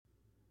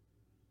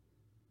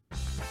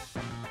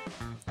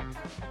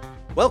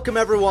Welcome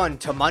everyone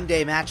to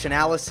Monday Match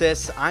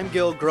Analysis. I'm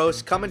Gil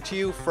Gross, coming to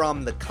you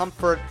from the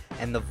comfort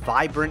and the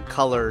vibrant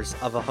colors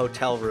of a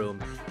hotel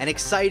room, and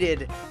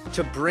excited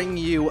to bring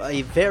you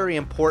a very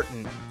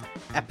important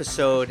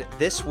episode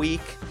this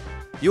week.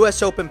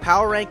 U.S. Open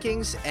Power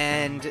Rankings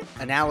and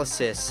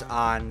analysis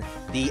on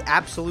the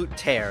absolute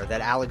tear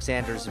that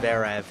Alexander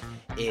Zverev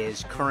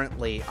is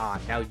currently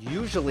on. Now,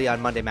 usually on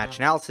Monday Match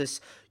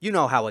Analysis, you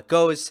know how it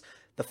goes.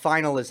 The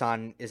final is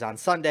on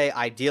Sunday.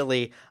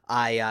 Ideally,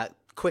 I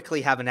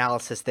quickly have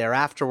analysis there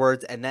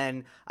afterwards, and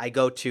then I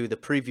go to the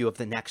preview of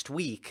the next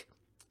week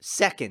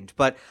second.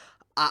 But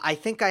I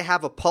think I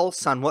have a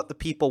pulse on what the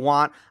people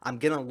want. I'm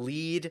going to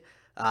lead.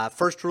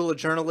 First rule of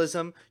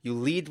journalism, you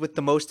lead with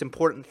the most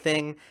important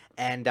thing,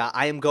 and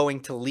I am going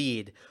to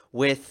lead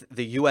with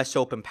the U.S.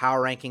 Open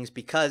Power Rankings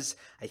because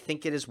I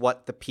think it is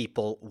what the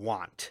people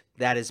want.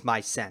 That is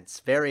my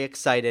sense. Very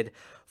excited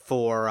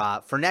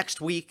for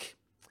next week,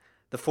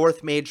 the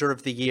fourth major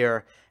of the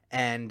year,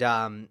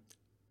 and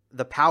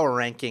the power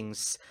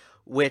rankings,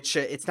 which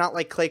it's not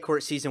like clay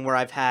court season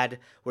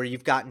where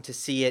you've gotten to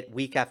see it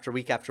week after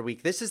week after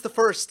week. This is the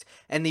first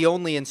and the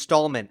only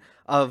installment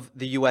of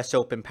the U.S.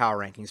 Open Power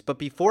Rankings. But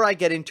before I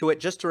get into it,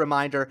 just a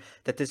reminder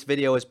that this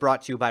video is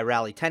brought to you by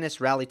Rally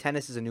Tennis. Rally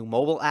Tennis is a new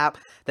mobile app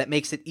that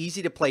makes it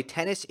easy to play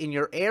tennis in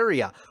your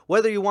area,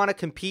 whether you want to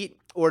compete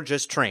or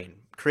just train.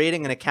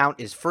 Creating an account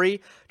is free.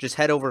 Just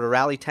head over to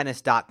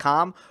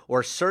rallytennis.com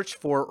or search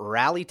for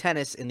Rally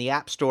Tennis in the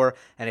App Store.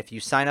 And if you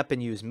sign up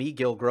and use me,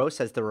 Gil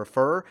Gross, as the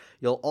referrer,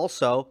 you'll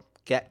also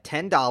get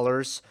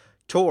 $10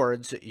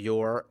 towards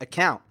your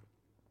account.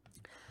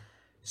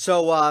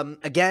 So,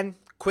 again,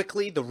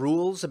 quickly, the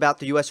rules about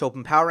the U.S.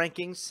 Open Power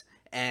Rankings.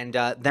 And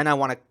then I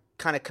want to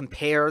kind of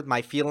compare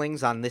my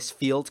feelings on this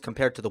field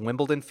compared to the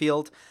Wimbledon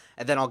field.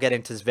 And then I'll get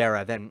into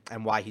Zverev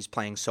and why he's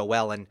playing so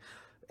well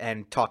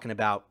and talking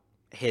about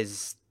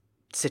his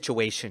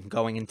situation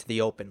going into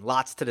the Open.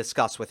 Lots to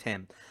discuss with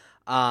him.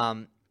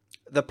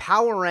 The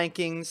power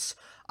rankings,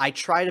 I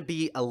try to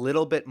be a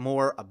little bit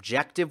more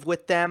objective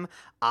with them.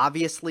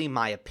 Obviously,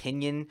 my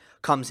opinion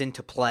comes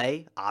into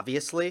play,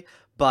 obviously,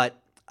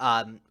 but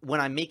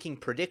when I'm making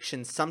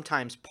predictions,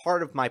 sometimes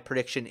part of my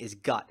prediction is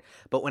gut.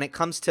 But when it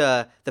comes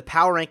to the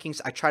power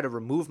rankings, I try to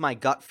remove my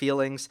gut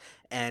feelings,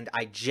 and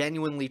I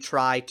genuinely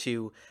try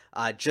to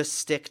just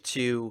stick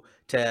to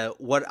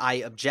what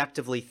I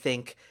objectively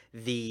think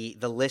the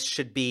list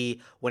should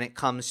be when it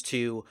comes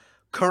to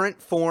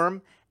current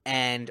form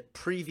and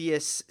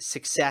previous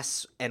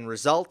success and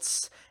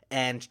results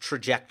and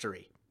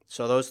trajectory.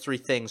 So those three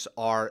things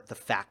are the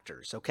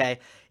factors, okay?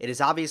 It is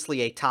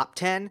obviously a top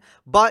 10,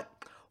 but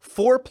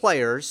 4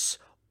 players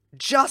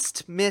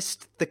just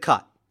missed the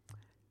cut.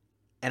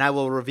 And I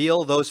will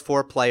reveal those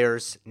 4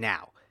 players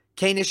now.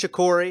 Kei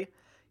Nishikori,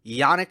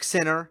 Jannik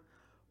Sinner,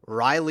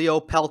 Riley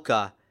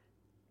Opelka,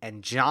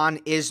 and John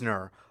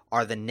Isner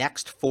are the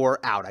next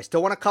 4 out. I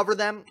still want to cover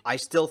them. I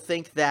still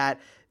think that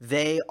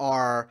they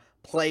are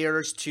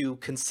players to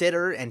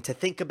consider and to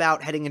think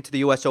about heading into the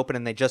U.S. Open,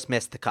 and they just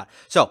missed the cut.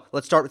 So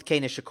let's start with Kei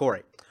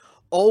Nishikori.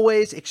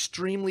 Always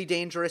extremely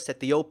dangerous at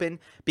the Open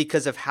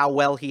because of how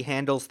well he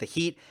handles the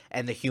heat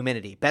and the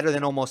humidity, better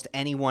than almost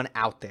anyone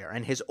out there.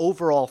 And his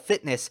overall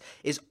fitness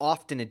is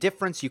often a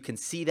difference. You can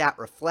see that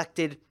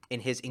reflected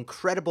in his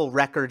incredible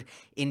record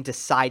in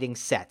deciding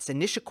sets.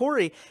 And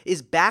Nishikori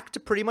is back to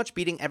pretty much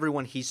beating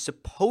everyone he's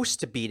supposed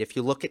to beat if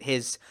you look at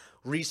his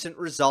recent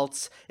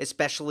results,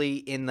 especially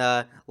in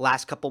the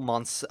last couple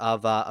months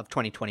of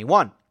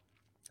 2021.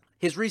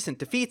 His recent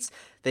defeats,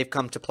 they've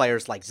come to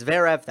players like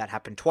Zverev, that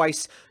happened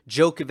twice,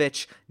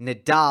 Djokovic,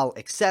 Nadal,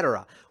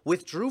 etc.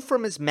 Withdrew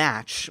from his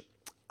match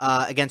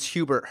against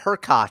Hubert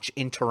Hurkacz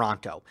in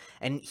Toronto,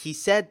 and he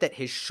said that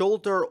his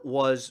shoulder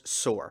was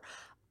sore.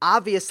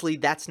 Obviously,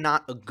 that's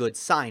not a good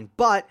sign,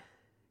 but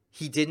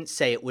he didn't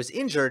say it was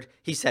injured.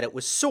 He said it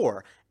was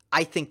sore.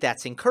 I think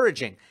that's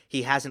encouraging.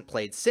 He hasn't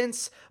played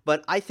since,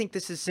 but I think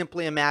this is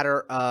simply a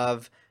matter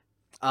of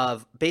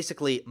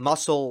basically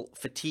muscle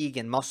fatigue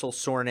and muscle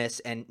soreness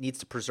and needs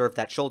to preserve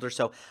that shoulder.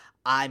 So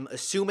I'm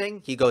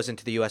assuming he goes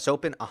into the U.S.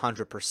 Open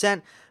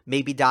 100%,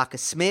 maybe dock a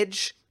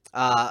smidge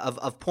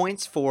of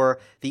points for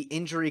the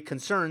injury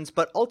concerns,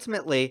 but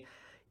ultimately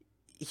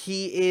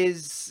he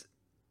is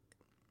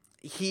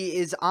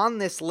on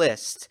this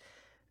list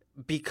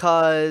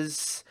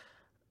because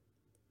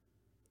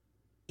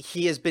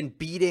he has been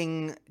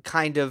beating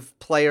kind of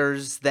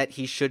players that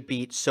he should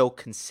beat so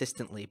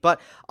consistently,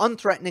 but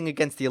unthreatening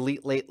against the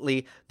elite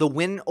lately. The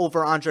win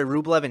over Andrei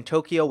Rublev in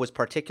Tokyo was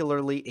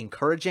particularly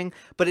encouraging,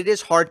 but it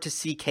is hard to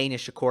see Kei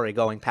Nishikori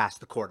going past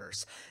the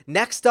quarters.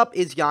 Next up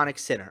is Jannik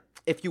Sinner.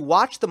 If you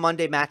watch the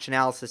Monday Match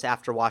Analysis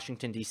after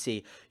Washington,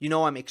 D.C., you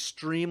know I'm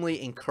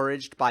extremely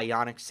encouraged by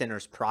Jannik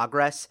Sinner's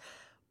progress,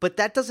 but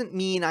that doesn't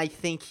mean I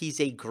think he's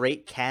a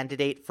great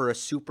candidate for a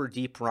super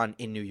deep run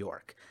in New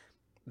York.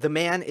 The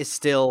man is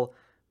still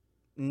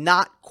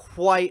not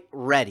quite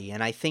ready,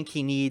 and I think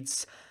he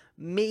needs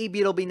Maybe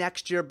it'll be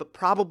next year, but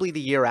probably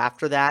the year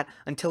after that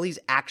until he's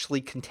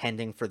actually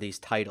contending for these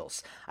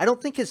titles. I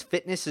don't think his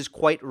fitness is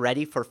quite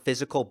ready for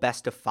physical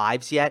best of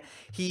fives yet.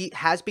 He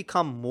has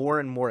become more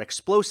and more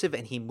explosive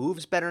and he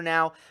moves better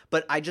now,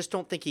 but I just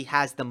don't think he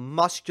has the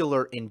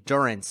muscular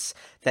endurance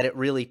that it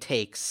really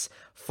takes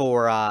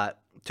for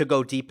to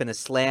go deep in a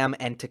slam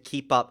and to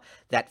keep up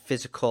that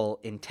physical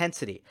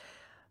intensity.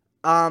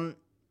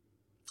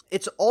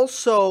 It's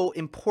also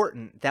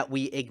important that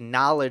we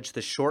acknowledge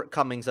the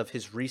shortcomings of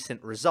his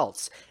recent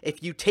results.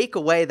 If you take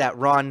away that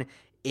run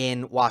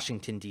in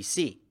Washington,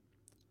 D.C.,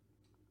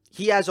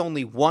 he has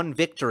only one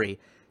victory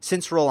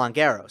since Roland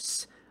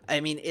Garros. I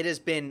mean, it has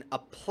been a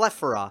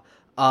plethora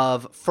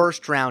of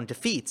first-round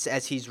defeats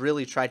as he's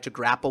really tried to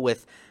grapple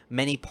with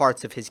many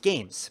parts of his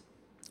games.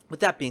 With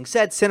that being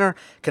said, Sinner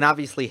can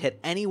obviously hit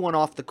anyone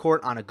off the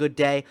court on a good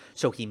day,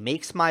 so he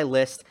makes my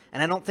list,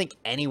 and I don't think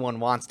anyone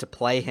wants to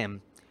play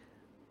him.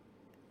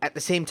 At the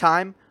same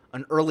time,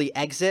 an early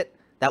exit,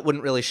 that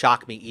wouldn't really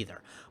shock me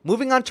either.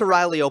 Moving on to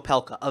Riley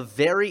Opelka, a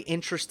very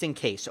interesting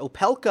case.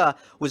 Opelka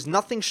was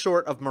nothing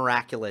short of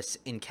miraculous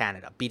in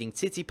Canada, beating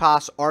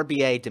Tsitsipas,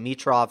 RBA,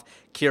 Dimitrov,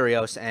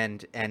 Kyrgios,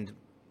 and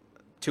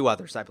two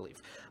others, I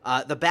believe.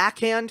 The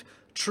backhand,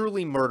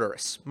 truly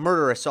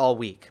murderous all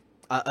week.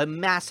 A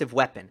massive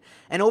weapon.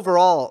 And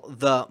overall,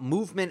 the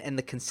movement and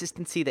the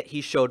consistency that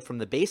he showed from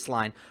the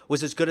baseline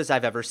was as good as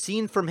I've ever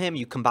seen from him.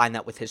 You combine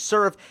that with his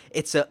serve,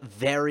 it's a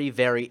very,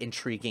 very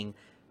intriguing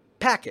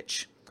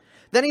package.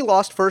 Then he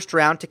lost first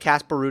round to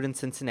Casper Ruud in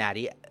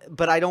Cincinnati,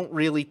 but I don't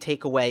really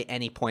take away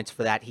any points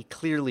for that. He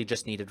clearly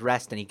just needed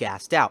rest and he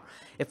gassed out.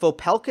 If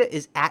Opelka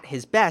is at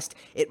his best,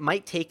 it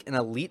might take an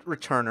elite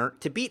returner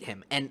to beat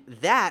him, and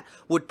that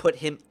would put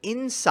him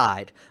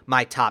inside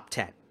my top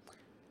 10.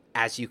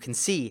 As you can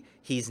see,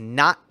 he's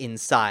not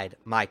inside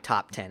my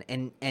top 10,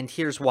 and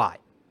here's why.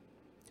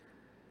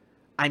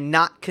 I'm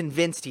not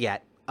convinced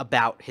yet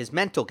about his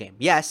mental game.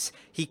 Yes,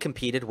 he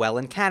competed well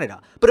in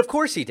Canada, but of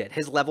course he did.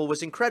 His level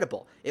was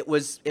incredible. It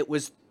was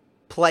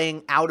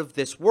playing out of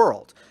this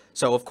world,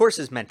 so of course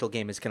his mental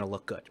game is going to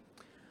look good.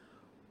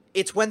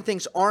 It's when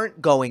things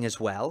aren't going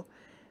as well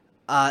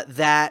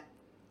that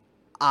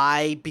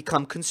I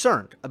become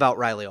concerned about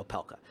Riley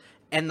Opelka.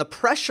 And the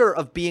pressure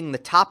of being the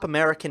top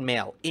American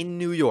male in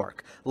New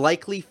York,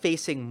 likely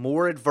facing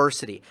more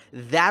adversity,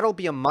 that'll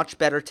be a much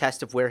better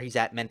test of where he's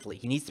at mentally.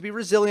 He needs to be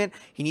resilient.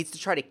 He needs to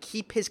try to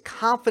keep his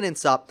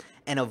confidence up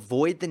and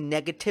avoid the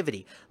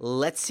negativity.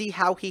 Let's see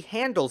how he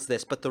handles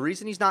this. But the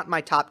reason he's not in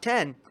my top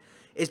 10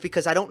 is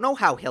because I don't know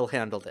how he'll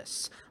handle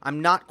this.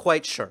 I'm not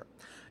quite sure.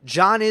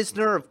 John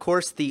Isner, of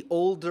course, the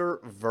older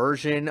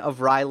version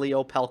of Riley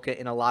Opelka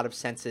in a lot of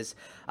senses.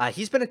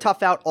 He's been a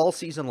tough out all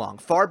season long,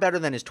 far better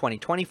than his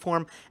 2020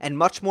 form and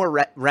much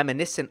more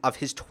reminiscent of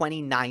his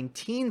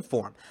 2019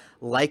 form.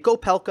 Like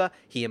Opelka,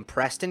 he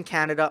impressed in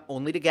Canada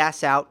only to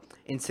gas out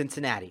in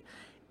Cincinnati.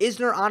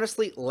 Isner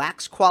honestly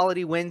lacks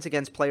quality wins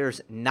against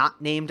players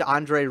not named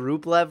Andrei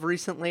Rublev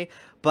recently,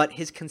 but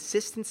his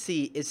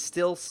consistency is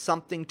still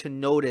something to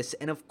notice,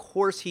 and of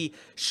course he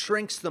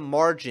shrinks the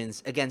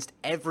margins against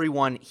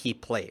everyone he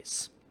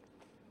plays.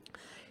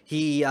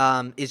 He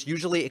is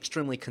usually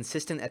extremely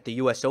consistent at the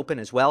U.S. Open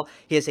as well.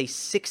 He has a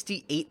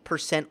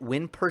 68%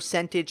 win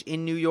percentage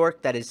in New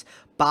York. That is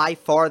by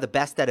far the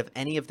best out of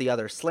any of the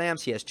other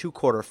slams. He has 2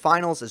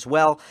 quarterfinals as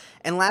well.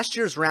 And last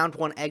year's round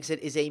 1 exit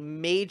is a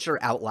major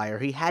outlier.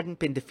 He hadn't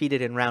been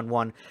defeated in round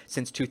 1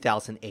 since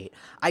 2008.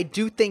 I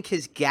do think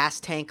his gas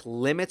tank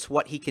limits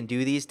what he can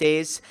do these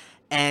days.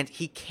 And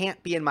he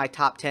can't be in my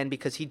top 10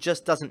 because he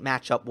just doesn't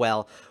match up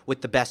well with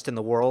the best in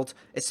the world,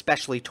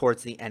 especially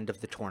towards the end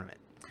of the tournament.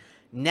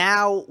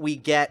 Now we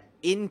get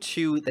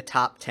into the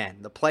top 10,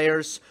 the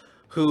players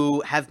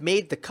who have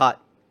made the cut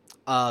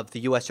of the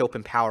U.S.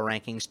 Open Power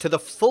Rankings to the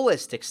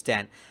fullest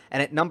extent.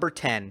 And at number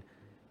 10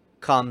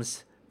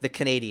 comes the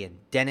Canadian,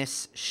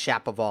 Denis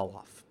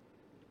Shapovalov.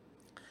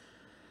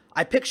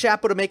 I picked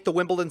Shapo to make the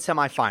Wimbledon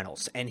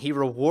semifinals, and he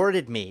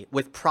rewarded me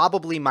with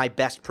probably my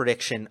best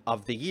prediction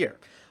of the year.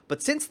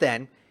 But since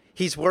then,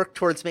 he's worked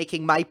towards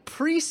making my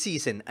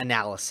preseason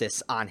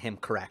analysis on him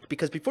correct.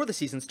 Because before the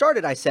season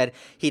started, I said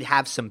he'd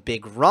have some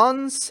big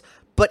runs,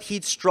 but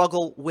he'd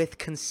struggle with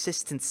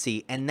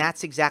consistency. And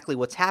that's exactly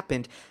what's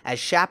happened, as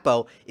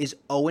Shapo is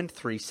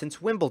 0-3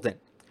 since Wimbledon.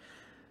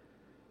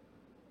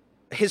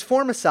 His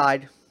form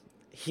aside,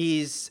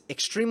 he's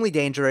extremely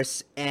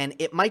dangerous, and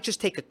it might just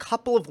take a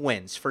couple of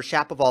wins for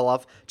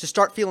Shapovalov to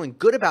start feeling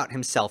good about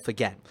himself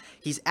again.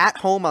 He's at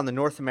home on the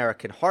North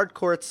American hard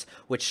courts,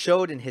 which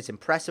showed in his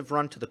impressive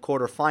run to the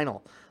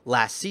quarterfinal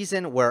last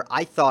season, where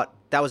I thought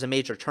that was a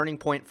major turning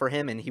point for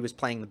him, and he was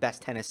playing the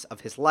best tennis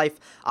of his life,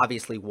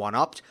 obviously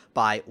one-upped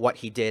by what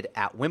he did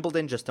at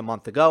Wimbledon just a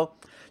month ago.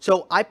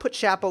 So I put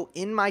Shapo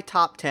in my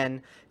top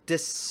 10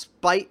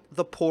 despite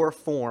the poor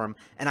form,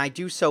 and I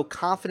do so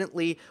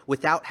confidently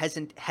without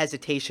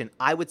hesitation.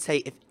 I would say,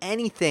 if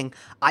anything,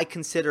 I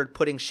considered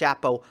putting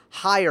Shapo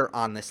higher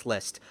on this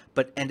list,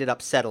 but ended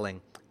up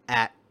settling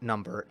at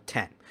number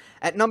 10.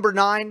 At number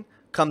 9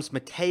 comes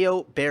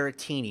Matteo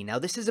Berrettini. Now,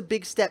 this is a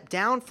big step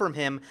down from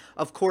him.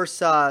 Of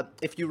course,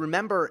 if you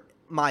remember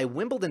my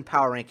Wimbledon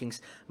power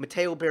rankings,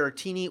 Matteo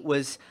Berrettini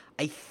was,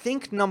 I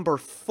think, number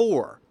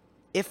 4,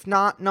 if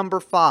not number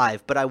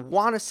 5, but I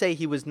want to say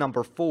he was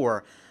number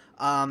 4.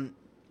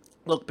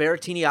 Look,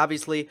 Berrettini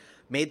obviously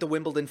made the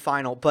Wimbledon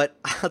final, but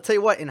I'll tell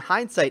you what, in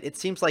hindsight, it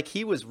seems like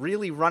he was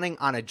really running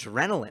on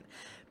adrenaline,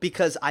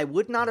 because I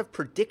would not have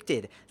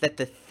predicted that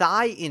the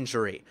thigh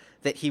injury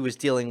that he was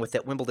dealing with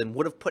at Wimbledon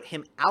would have put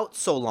him out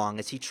so long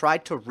as he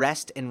tried to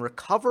rest and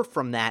recover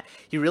from that.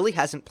 He really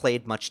hasn't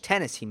played much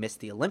tennis. He missed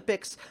the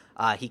Olympics.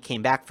 He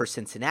came back for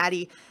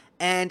Cincinnati.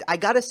 And I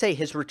got to say,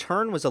 his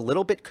return was a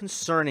little bit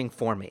concerning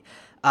for me.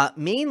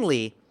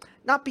 Mainly,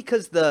 not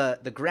because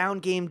the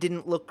ground game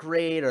didn't look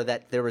great or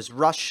that there was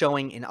rust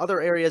showing in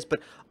other areas, but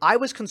I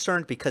was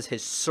concerned because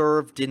his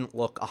serve didn't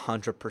look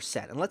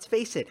 100%. And let's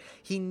face it,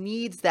 he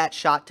needs that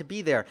shot to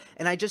be there.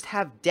 And I just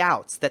have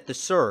doubts that the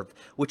serve,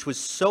 which was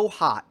so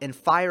hot and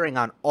firing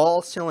on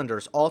all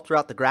cylinders all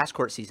throughout the grass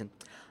court season,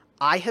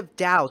 I have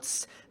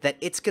doubts that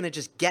it's going to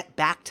just get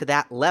back to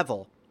that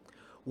level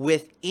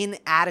with an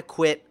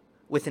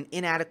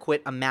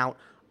inadequate amount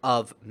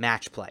of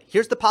match play.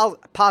 Here's the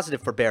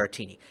positive for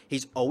Berrettini.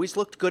 He's always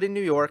looked good in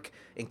New York,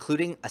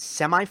 including a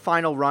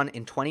semifinal run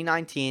in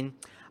 2019.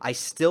 I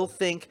still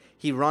think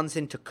he runs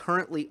into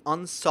currently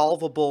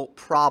unsolvable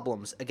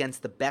problems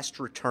against the best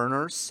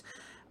returners.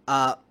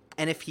 And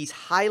if he's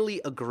highly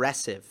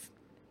aggressive,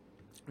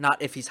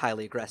 his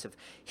highly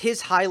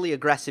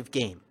aggressive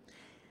game,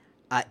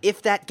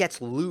 if that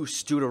gets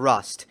loose due to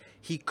rust,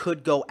 he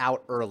could go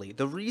out early.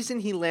 The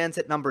reason he lands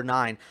at number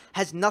 9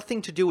 has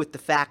nothing to do with the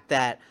fact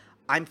that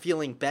I'm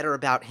feeling better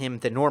about him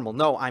than normal.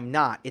 No, I'm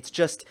not. It's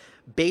just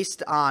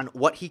based on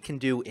what he can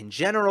do in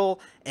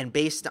general and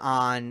based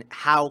on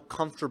how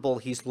comfortable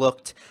he's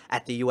looked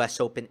at the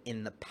U.S. Open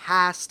in the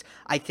past.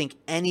 I think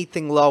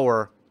anything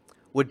lower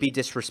would be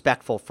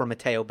disrespectful for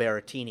Matteo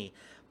Berrettini.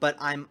 But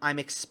I'm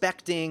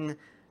expecting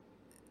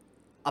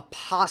a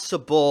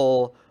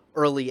possible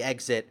early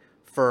exit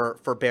for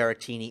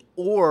Berrettini.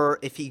 Or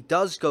if he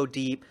does go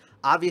deep,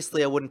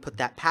 obviously I wouldn't put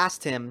that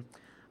past him.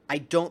 I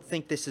don't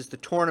think this is the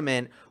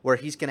tournament where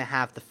he's going to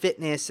have the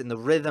fitness and the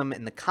rhythm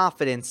and the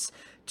confidence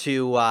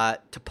to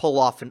pull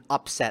off an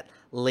upset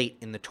late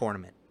in the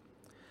tournament.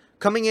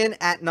 Coming in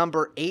at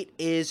number 8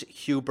 is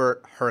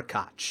Hubert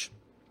Hurkacz.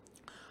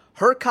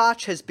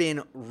 Hurkacz has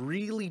been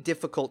really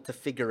difficult to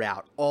figure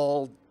out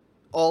all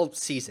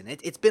season.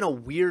 It's been a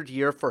weird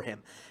year for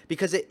him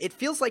because it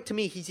feels like to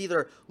me he's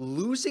either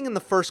losing in the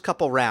first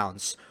couple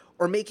rounds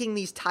or making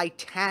these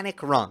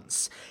titanic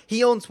runs.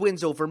 He owns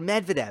wins over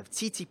Medvedev,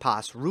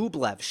 Tsitsipas,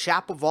 Rublev,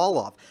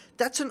 Shapovalov.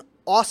 That's an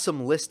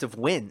awesome list of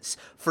wins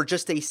for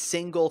just a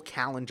single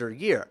calendar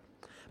year.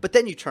 But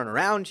then you turn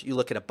around, you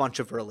look at a bunch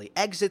of early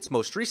exits.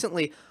 Most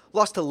recently,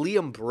 lost to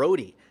Liam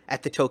Brody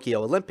at the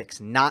Tokyo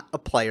Olympics, not a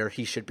player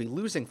he should be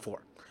losing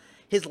for.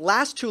 His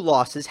last 2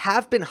 losses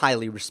have been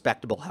highly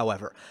respectable,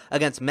 however,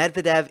 against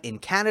Medvedev in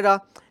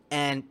Canada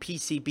and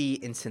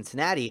PCB in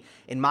Cincinnati,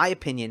 in my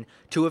opinion,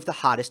 2 of the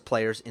hottest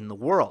players in the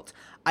world.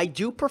 I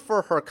do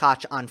prefer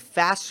Hurkacz on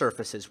fast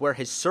surfaces where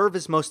his serve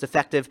is most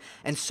effective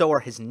and so are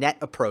his net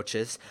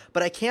approaches,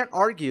 but I can't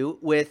argue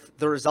with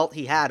the result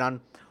he had on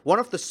one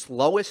of the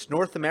slowest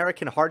North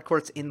American hard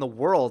courts in the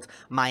world,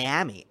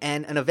 Miami,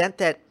 and an event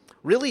that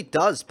really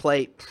does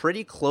play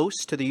pretty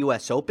close to the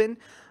U.S. Open.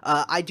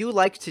 I do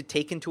like to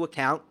take into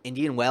account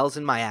Indian Wells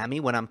and Miami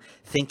when I'm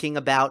thinking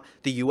about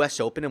the U.S.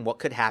 Open and what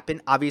could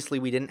happen. Obviously,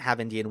 we didn't have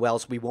Indian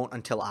Wells. We won't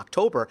until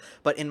October.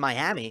 But in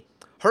Miami,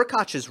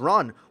 Hurkacz's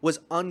run was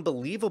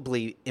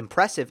unbelievably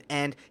impressive,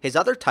 and his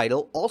other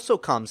title also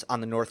comes on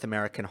the North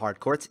American hard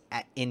courts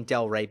in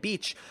Delray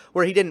Beach,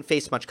 where he didn't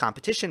face much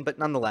competition, but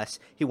nonetheless,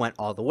 he went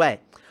all the way.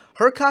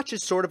 Hurkacz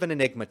is sort of an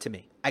enigma to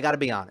me. I got to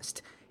be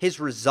honest. His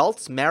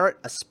results merit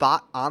a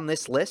spot on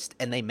this list,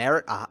 and they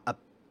merit a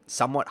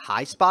somewhat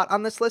high spot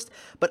on this list,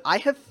 but I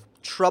have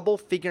trouble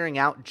figuring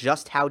out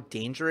just how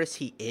dangerous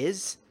he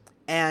is.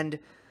 And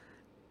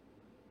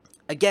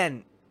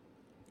again,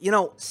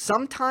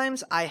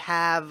 sometimes I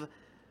have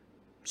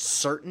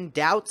certain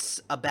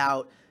doubts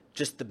about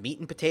just the meat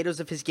and potatoes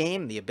of his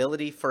game, the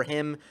ability for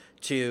him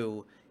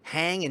to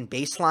hang in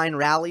baseline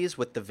rallies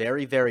with the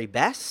very, very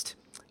best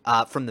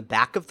from the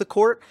back of the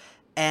court.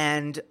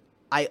 And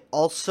I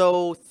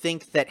also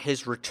think that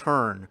his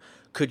return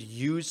could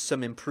use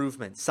some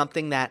improvement,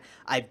 something that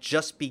I've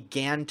just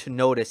began to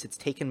notice. It's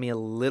taken me a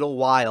little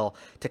while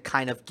to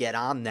kind of get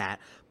on that.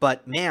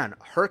 But man,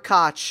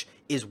 Hurkacz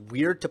is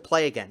weird to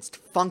play against,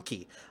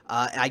 funky.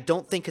 I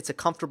don't think it's a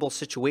comfortable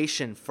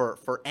situation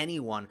for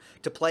anyone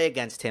to play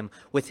against him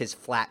with his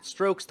flat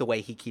strokes, the way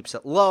he keeps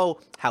it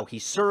low, how he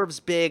serves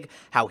big,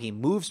 how he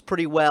moves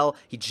pretty well.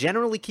 He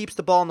generally keeps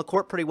the ball on the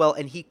court pretty well,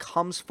 and he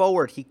comes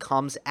forward. He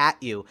comes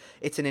at you.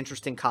 It's an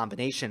interesting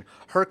combination.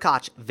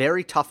 Hurkacz,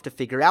 very tough to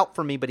figure out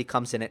for me, but he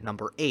comes in at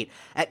number 8.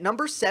 At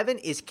number 7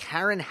 is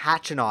Karen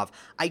Khachanov.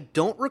 I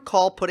don't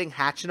recall putting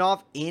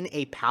Khachanov in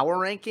a power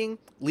ranking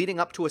leading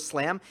up to a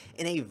slam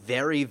in a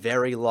very,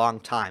 very long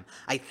time.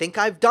 I think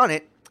I've done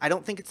it. I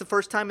don't think it's the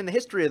first time in the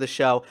history of the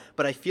show,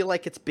 but I feel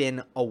like it's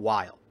been a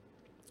while.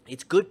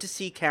 It's good to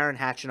see Karen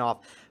Khachanov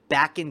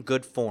back in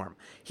good form.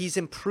 He's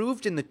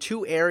improved in the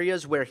two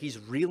areas where he's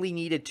really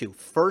needed to: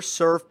 first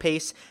serve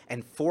pace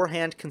and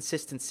forehand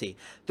consistency.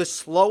 The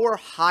slower,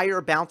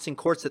 higher bouncing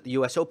courts at the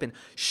US Open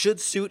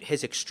should suit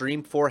his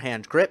extreme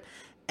forehand grip,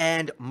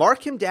 and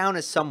mark him down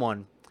as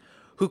someone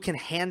who can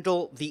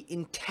handle the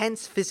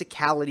intense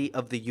physicality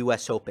of the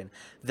US Open,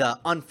 the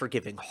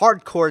unforgiving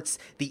hard courts,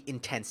 the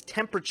intense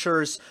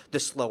temperatures, the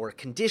slower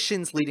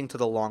conditions leading to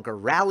the longer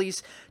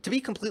rallies. To be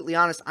completely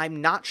honest,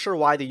 I'm not sure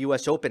why the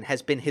US Open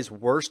has been his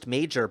worst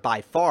major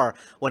by far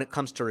when it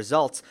comes to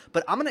results,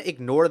 but I'm going to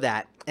ignore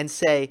that and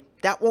say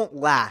that won't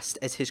last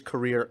as his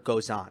career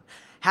goes on.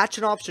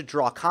 Khachanov should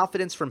draw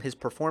confidence from his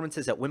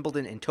performances at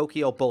Wimbledon and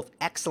Tokyo, both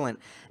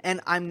excellent,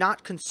 and I'm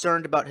not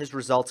concerned about his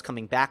results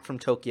coming back from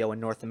Tokyo and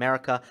North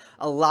America.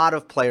 A lot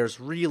of players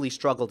really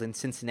struggled in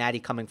Cincinnati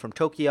coming from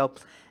Tokyo,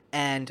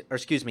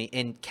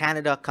 in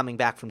Canada coming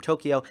back from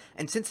Tokyo,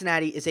 and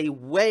Cincinnati is a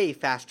way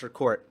faster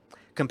court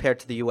compared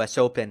to the US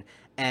Open,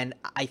 and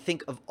I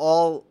think of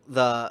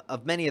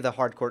many of the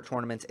hard court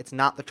tournaments, it's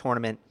not the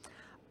tournament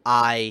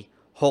I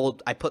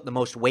put the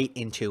most weight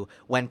into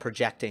when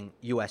projecting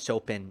US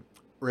Open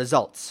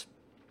results.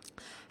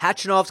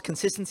 Khachanov's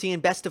consistency in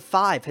best of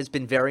 5 has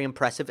been very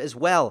impressive as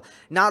well.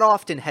 Not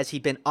often has he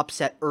been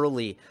upset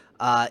early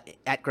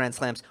at Grand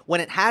Slams. When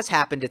it has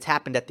happened, it's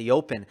happened at the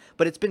Open,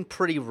 but it's been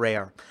pretty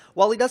rare.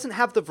 While he doesn't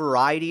have the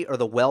variety or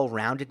the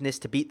well-roundedness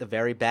to beat the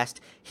very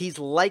best, he's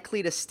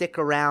likely to stick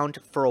around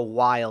for a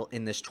while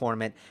in this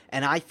tournament,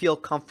 and I feel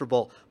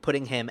comfortable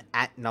putting him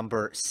at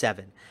number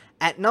 7.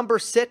 At number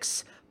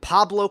 6,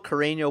 Pablo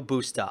Carreño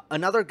Busta,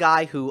 another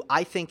guy who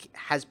I think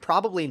has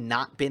probably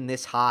not been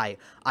this high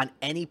on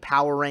any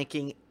power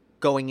ranking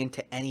going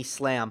into any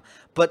slam,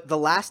 but the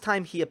last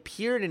time he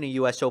appeared in a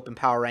US Open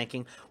power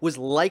ranking was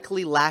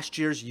likely last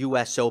year's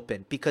US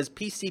Open, because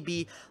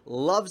PCB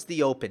loves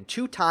the Open.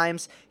 2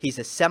 times he's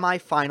a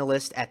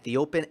semi-finalist at the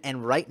Open,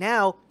 and right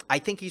now I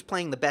think he's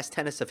playing the best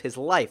tennis of his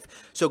life.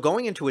 So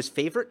going into his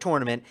favorite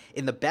tournament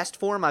in the best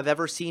form I've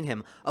ever seen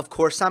him, of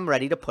course I'm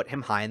ready to put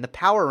him high in the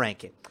power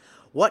ranking.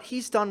 What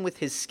he's done with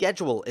his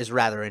schedule is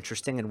rather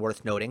interesting and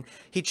worth noting.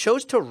 He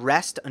chose to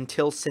rest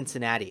until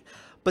Cincinnati,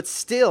 but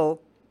still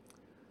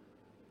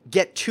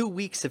get 2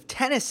 weeks of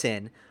tennis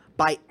in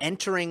by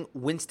entering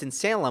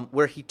Winston-Salem,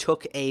 where he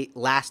took a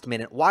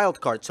last-minute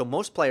wild card. So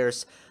most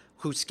players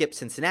who skip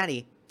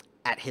Cincinnati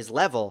at his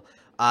level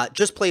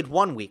just played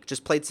 1 week,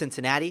 just played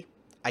Cincinnati.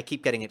 I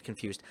keep getting it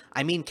confused.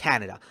 I mean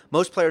Canada.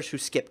 Most players who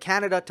skip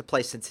Canada to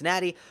play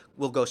Cincinnati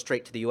will go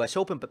straight to the US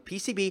Open, but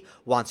PCB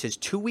wants his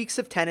 2 weeks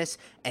of tennis,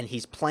 and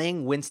he's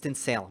playing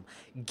Winston-Salem.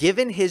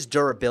 Given his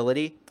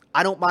durability,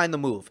 I don't mind the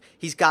move.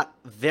 He's got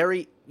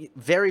very,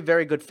 very,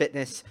 very good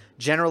fitness,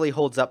 generally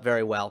holds up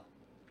very well,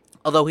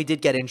 although he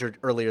did get injured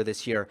earlier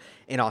this year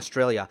in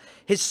Australia.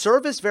 His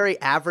serve is very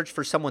average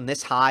for someone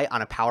this high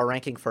on a power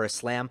ranking for a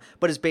slam,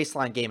 but his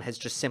baseline game has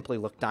just simply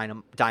looked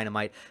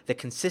dynamite. The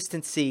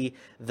consistency,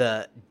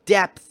 the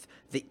depth,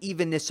 the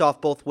evenness off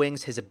both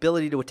wings, his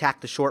ability to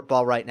attack the short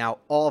ball right now,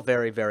 all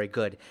very, very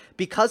good.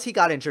 Because he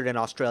got injured in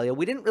Australia,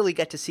 we didn't really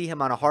get to see him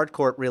on a hard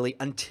court really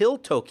until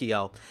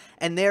Tokyo,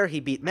 and there he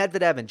beat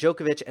Medvedev and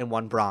Djokovic and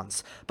won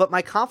bronze. But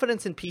my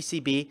confidence in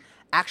PCB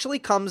actually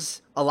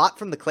comes a lot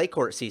from the clay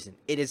court season.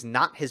 It is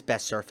not his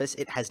best surface.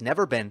 It has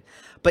never been,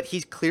 but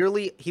he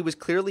was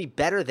clearly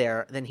better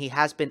there than he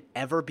has been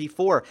ever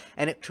before,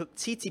 and it took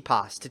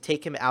Tsitsipas to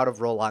take him out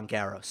of Roland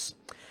Garros.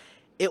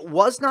 It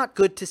was not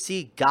good to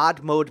see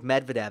God Mode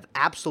Medvedev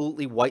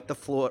absolutely wipe the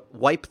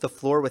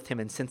floor with him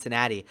in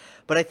Cincinnati,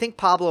 but I think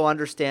Pablo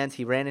understands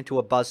he ran into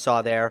a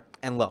buzzsaw there,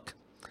 and look,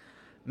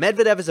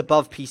 Medvedev is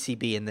above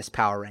PCB in this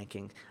power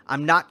ranking.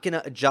 I'm not going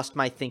to adjust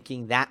my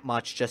thinking that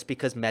much just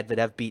because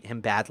Medvedev beat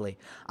him badly.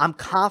 I'm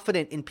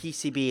confident in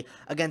PCB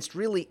against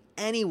really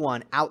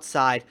anyone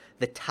outside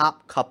the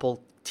top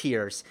couple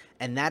tiers,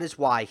 and that is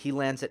why he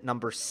lands at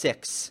number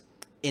 6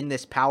 in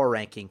this power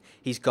ranking.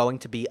 He's going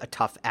to be a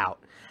tough out.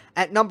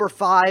 At number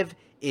 5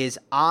 is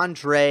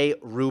Andrei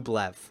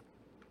Rublev.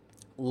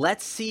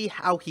 Let's see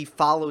how he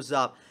follows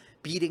up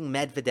beating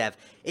Medvedev.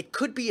 It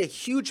could be a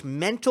huge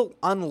mental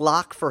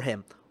unlock for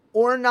him,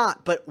 or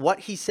not, but what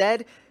he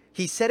said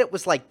it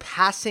was like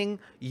passing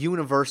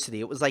university.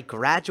 It was like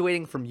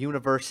graduating from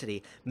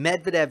university,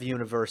 Medvedev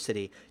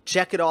University.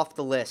 Check it off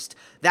the list.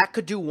 That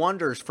could do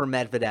wonders for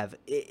Medvedev.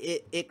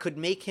 It could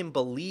make him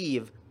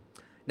believe.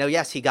 Now,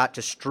 yes, he got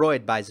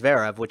destroyed by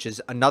Zverev, which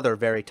is another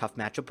very tough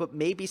matchup, but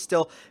maybe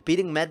still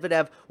beating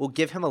Medvedev will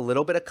give him a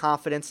little bit of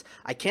confidence.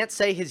 I can't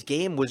say his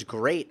game was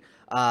great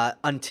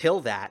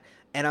until that,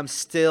 and I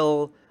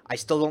still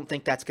don't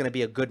think that's going to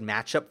be a good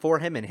matchup for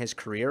him in his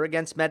career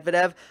against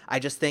Medvedev. I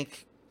just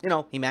think,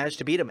 he managed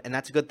to beat him, and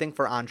that's a good thing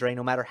for Andre,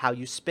 no matter how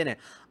you spin it.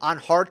 On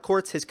hard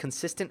courts, his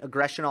consistent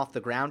aggression off the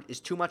ground is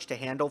too much to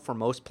handle for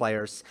most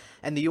players,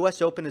 and the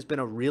US Open has been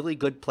a really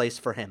good place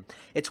for him.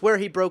 It's where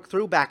he broke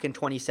through back in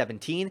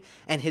 2017,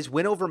 and his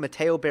win over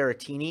Matteo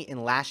Berrettini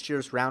in last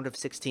year's round of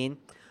 16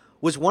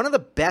 was one of the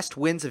best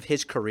wins of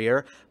his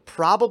career,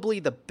 probably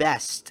the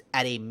best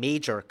at a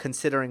major,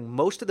 considering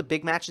most of the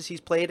big matches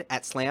he's played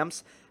at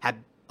slams have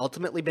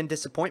ultimately been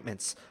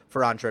disappointments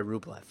for Andrei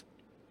Rublev.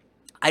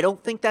 I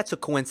don't think that's a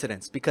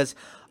coincidence because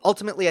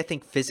ultimately I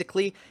think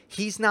physically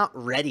he's not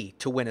ready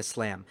to win a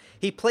slam.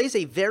 He plays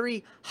a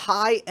very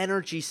high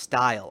energy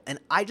style, and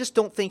I just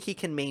don't think he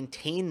can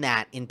maintain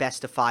that in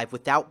best of 5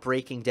 without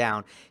breaking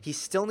down. He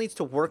still needs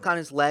to work on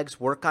his legs,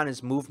 work on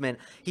his movement.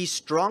 He's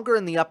stronger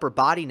in the upper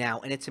body now,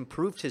 and it's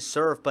improved his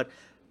serve, but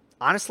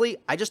honestly,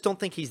 I just don't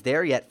think he's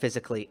there yet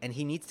physically, and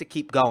he needs to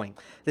keep going.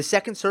 The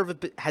second serve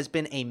has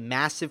been a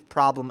massive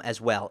problem as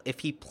well.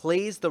 If he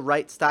plays the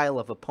right style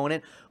of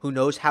opponent who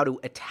knows how to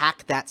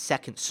attack that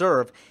second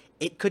serve,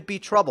 it could be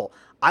trouble.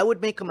 I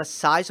would make him a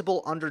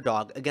sizable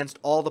underdog against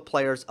all the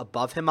players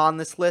above him on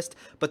this list,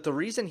 but the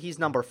reason he's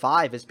number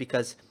 5 is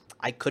because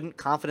I couldn't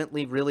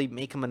confidently really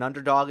make him an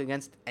underdog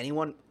against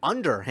anyone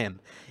under him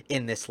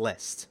in this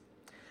list.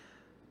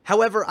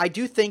 However, I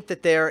do think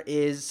that there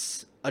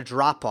is a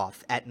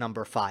drop-off at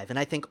number 5. And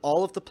I think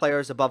all of the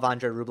players above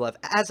Andrei Rublev,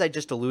 as I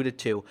just alluded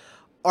to,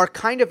 are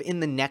kind of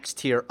in the next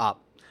tier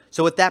up.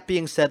 So with that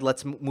being said,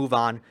 let's move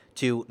on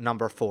to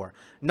number 4.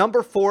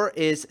 Number 4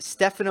 is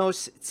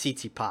Stefanos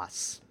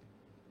Tsitsipas.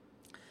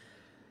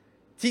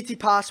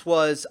 Tsitsipas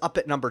was up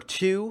at number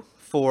 2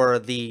 for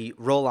the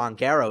Roland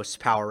Garros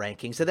power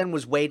rankings, and then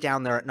was way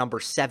down there at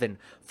number 7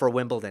 for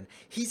Wimbledon.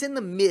 He's in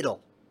the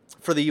middle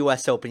for the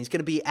U.S. Open. He's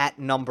going to be at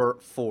number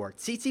 4.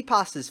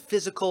 Tsitsipas's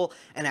physical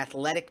and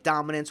athletic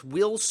dominance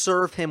will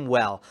serve him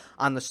well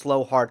on the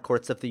slow hard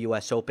courts of the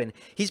U.S. Open.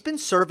 He's been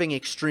serving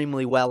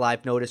extremely well,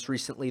 I've noticed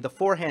recently. The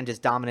forehand is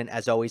dominant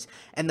as always,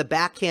 and the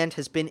backhand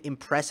has been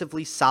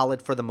impressively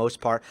solid for the most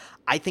part.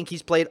 I think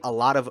he's played a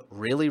lot of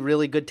really,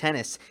 really good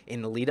tennis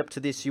in the lead up to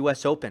this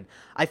U.S. Open.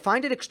 I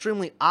find it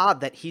extremely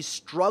odd that he's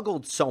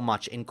struggled so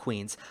much in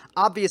Queens.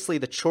 Obviously,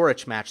 the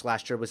Coric match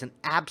last year was an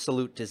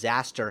absolute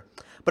disaster,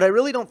 but I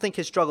really don't think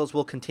his struggles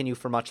will continue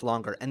for much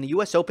longer, and the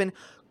U.S. Open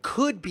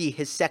could be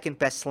his second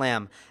best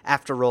slam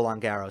after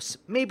Roland Garros.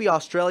 Maybe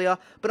Australia,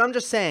 but I'm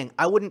just saying,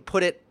 I wouldn't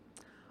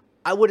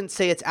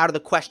say it's out of the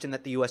question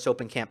that the U.S.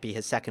 Open can't be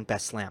his second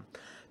best slam.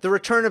 The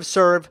return of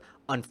serve,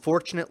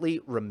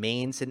 unfortunately,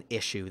 remains an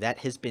issue. That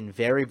has been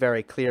very,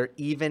 very clear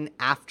even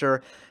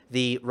after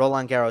the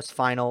Roland Garros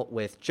final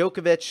with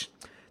Djokovic.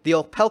 The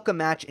Opelka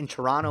match in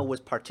Toronto was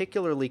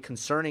particularly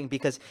concerning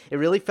because it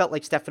really felt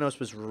like Stefanos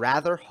was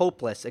rather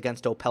hopeless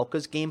against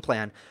Opelka's game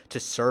plan to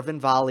serve and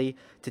volley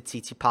to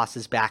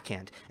Tsitsipas's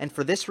backhand. And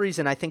for this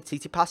reason, I think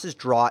Tsitsipas's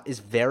draw is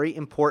very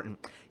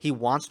important. He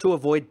wants to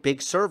avoid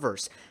big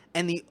servers.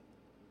 And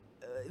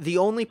the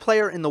only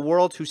player in the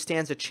world who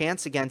stands a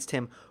chance against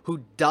him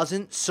who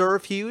doesn't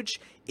serve huge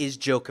is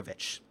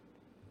Djokovic.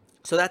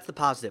 So that's the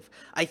positive.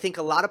 I think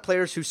a lot of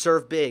players who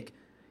serve big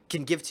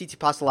can give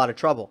Tsitsipas a lot of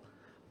trouble.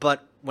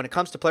 But when it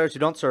comes to players who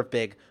don't serve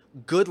big,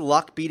 good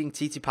luck beating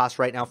Tsitsipas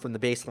right now from the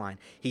baseline.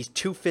 He's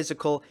too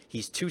physical,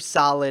 he's too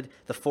solid,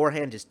 the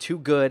forehand is too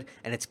good,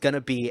 and it's going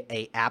to be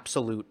an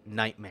absolute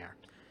nightmare.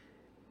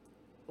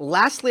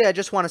 Lastly, I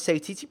just want to say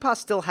Tsitsipas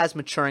still has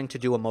maturing to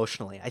do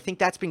emotionally. I think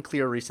that's been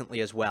clear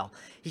recently as well.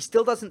 He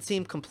still doesn't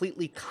seem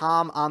completely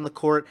calm on the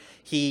court.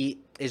 He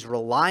is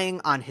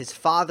relying on his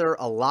father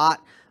a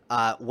lot,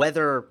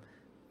 however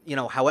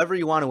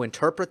you want to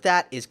interpret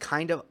that is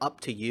kind of up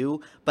to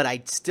you, but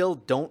I still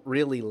don't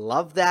really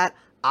love that.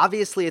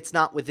 Obviously, it's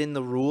not within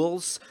the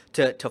rules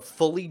to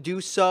fully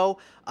do so,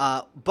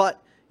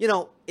 but,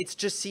 it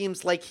just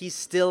seems like he's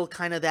still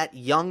kind of that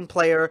young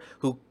player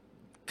who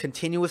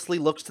continuously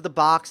looks to the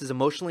box, is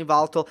emotionally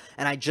volatile,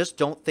 and I just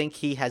don't think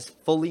he has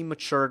fully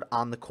matured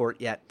on the court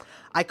yet.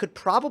 I could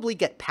probably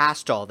get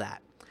past all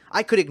that.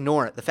 I could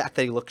ignore it, the fact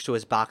that he looks to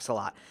his box a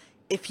lot.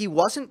 If he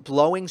wasn't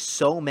blowing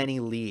so many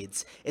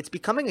leads, it's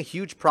becoming a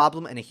huge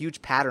problem and a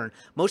huge pattern.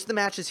 Most of the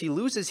matches he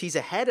loses, he's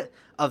ahead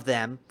of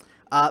them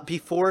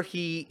before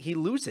he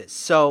loses.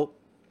 So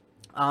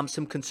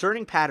some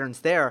concerning patterns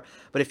there.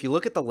 But if you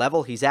look at the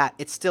level he's at,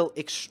 it's still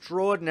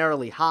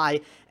extraordinarily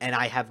high, and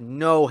I have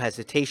no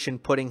hesitation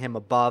putting him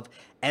above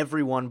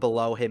everyone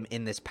below him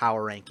in this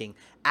power ranking.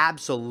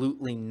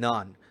 Absolutely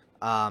none.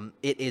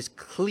 It is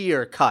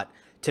clear cut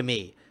to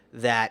me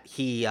that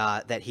he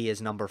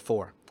is number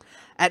 4.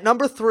 At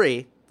number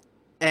 3,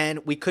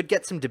 and we could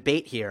get some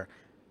debate here,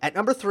 at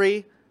number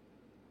 3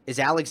 is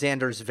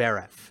Alexander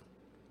Zverev.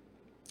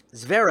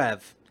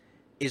 Zverev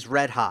is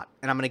red hot,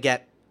 and I'm going to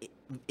get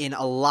in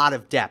a lot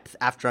of depth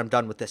after I'm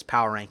done with this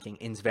power ranking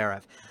in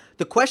Zverev.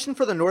 The question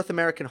for the North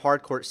American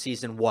hardcourt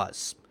season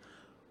was,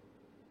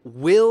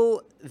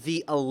 will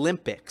the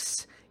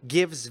Olympics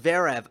give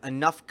Zverev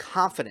enough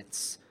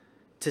confidence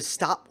to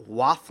stop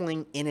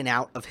waffling in and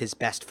out of his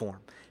best form?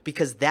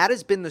 Because that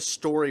has been the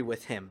story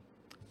with him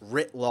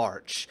writ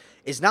large,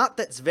 is not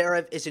that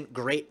Zverev isn't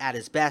great at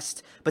his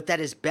best, but that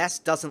his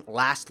best doesn't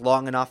last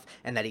long enough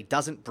and that he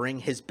doesn't bring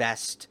his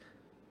best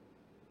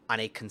on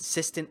a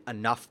consistent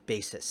enough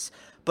basis.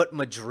 But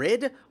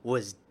Madrid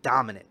was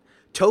dominant.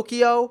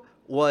 Tokyo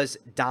was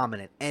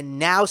dominant. And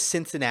now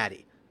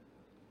Cincinnati.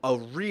 a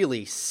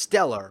really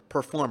stellar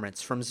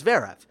performance from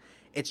Zverev.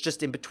 It's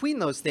just in between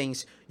those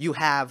things, you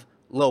have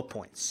low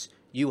points.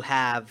 You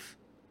have,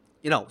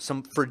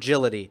 some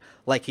fragility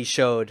like he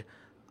showed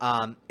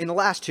in the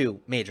last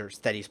two majors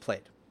that he's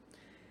played.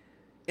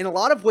 In a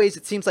lot of ways,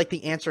 it seems like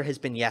the answer has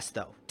been yes,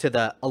 though, to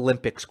the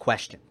Olympics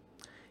question.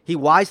 He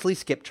wisely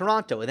skipped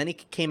Toronto, and then he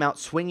came out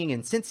swinging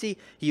in Cincy.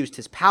 He used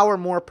his power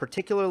more,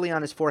 particularly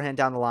on his forehand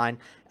down the line.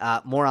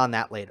 More on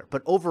that later.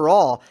 But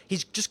overall,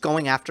 he's just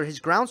going after his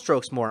ground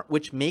strokes more,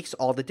 which makes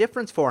all the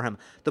difference for him.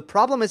 The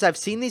problem is I've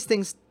seen these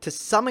things to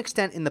some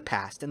extent in the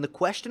past, and the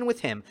question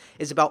with him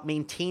is about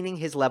maintaining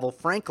his level.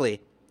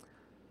 Frankly,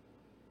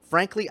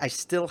 I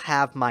still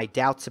have my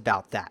doubts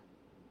about that.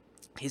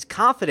 His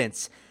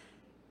confidence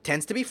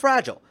tends to be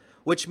fragile,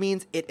 which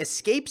means it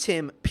escapes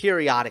him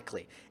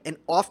periodically and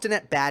often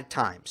at bad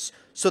times.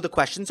 So the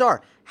questions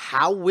are,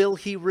 how will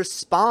he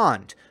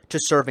respond to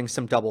serving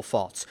some double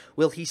faults?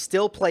 Will he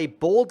still play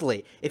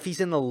boldly if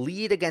he's in the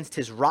lead against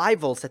his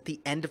rivals at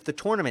the end of the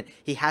tournament?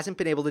 He hasn't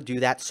been able to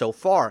do that so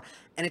far.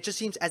 And it just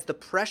seems as the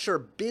pressure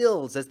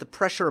builds, as the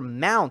pressure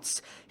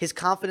mounts, his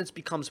confidence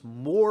becomes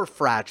more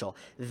fragile.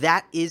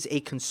 That is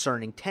a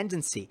concerning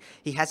tendency.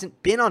 He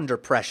hasn't been under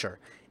pressure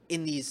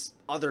in these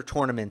other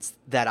tournaments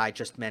that I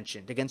just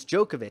mentioned, against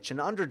Djokovic, an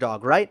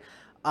underdog, right?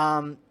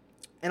 And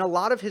a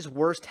lot of his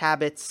worst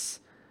habits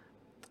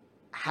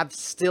have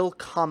still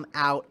come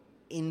out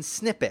in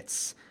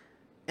snippets.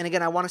 And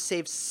again, I want to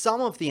save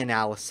some of the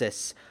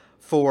analysis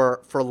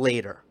for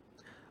later.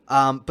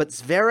 But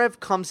Zverev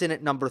comes in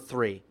at number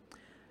 3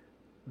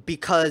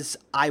 because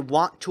I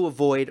want to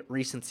avoid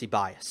recency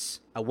bias.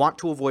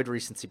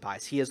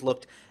 He has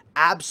looked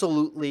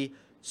absolutely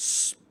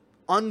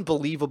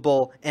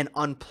unbelievable and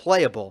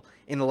unplayable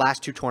in the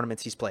last two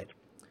tournaments he's played.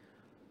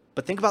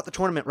 But think about the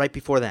tournament right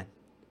before then.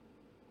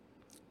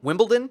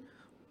 Wimbledon,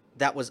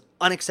 that was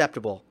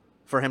unacceptable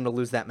for him to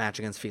lose that match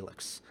against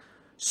Felix.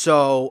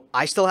 So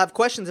I still have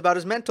questions about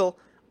his mental.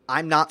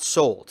 I'm not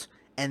sold.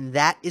 And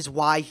that is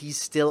why he's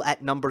still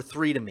at number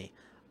 3 to me.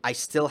 I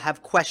still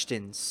have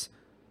questions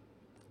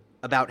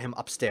about him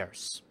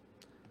upstairs.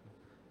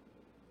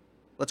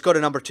 Let's go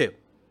to number 2.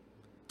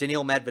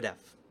 Daniil Medvedev.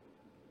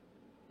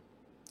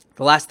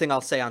 The last thing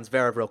I'll say on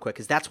Zverev real quick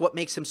is that's what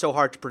makes him so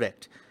hard to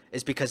predict,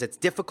 is because it's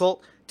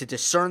difficult to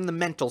discern the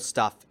mental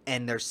stuff,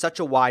 and there's such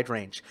a wide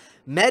range.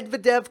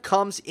 Medvedev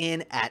comes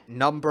in at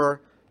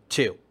number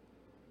 2.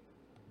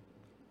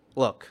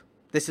 Look,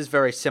 this is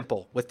very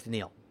simple with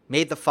Daniil.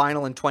 Made the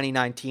final in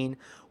 2019,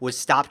 was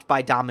stopped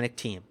by Dominic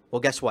Thiem.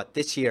 Well, guess what?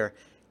 This year,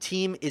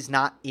 Thiem is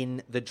not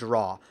in the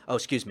draw.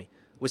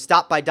 Was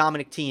stopped by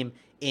Dominic Thiem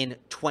in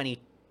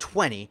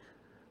 2020.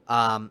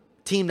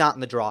 Thiem not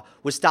in the draw.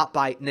 Was stopped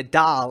by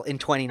Nadal in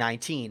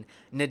 2019.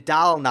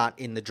 Nadal not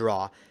in the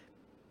draw.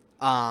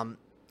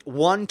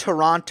 Won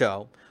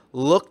Toronto.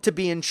 Looked to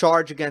be in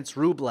charge against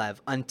Rublev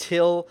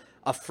until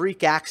a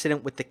freak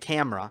accident with the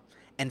camera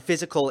and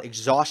physical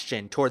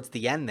exhaustion towards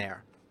the end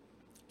there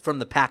from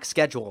the packed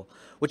schedule,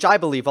 which I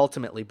believe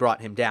ultimately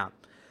brought him down.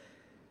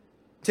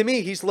 To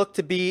me, he's looked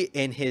to be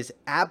in his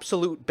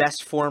absolute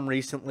best form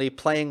recently,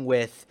 playing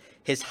with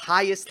his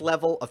highest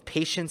level of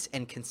patience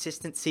and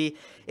consistency.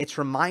 It's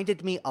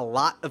reminded me a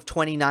lot of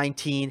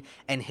 2019,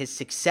 and his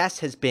success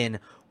has been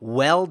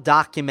well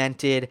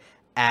documented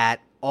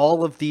at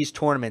all of these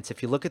tournaments.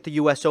 If you look at the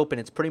U.S. Open,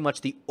 it's pretty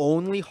much the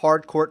only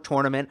hard court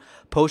tournament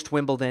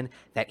post-Wimbledon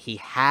that he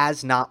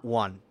has not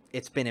won.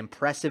 It's been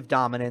impressive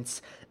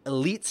dominance,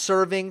 elite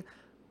serving,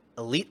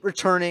 elite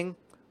returning,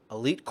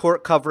 elite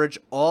court coverage.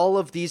 All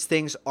of these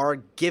things are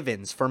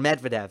givens for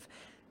Medvedev.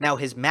 Now,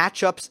 his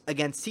matchups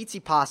against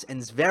Tsitsipas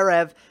and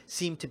Zverev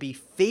seem to be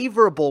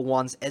favorable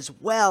ones as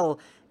well,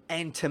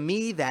 and to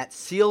me, that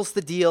seals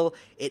the deal.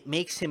 It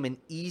makes him an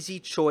easy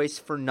choice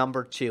for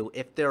number 2.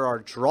 If there are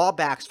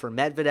drawbacks for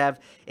Medvedev,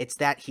 it's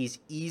that he's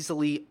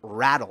easily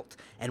rattled,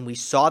 and we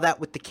saw that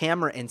with the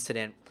camera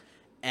incident.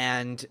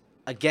 And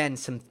again,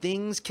 some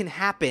things can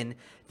happen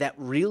that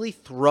really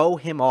throw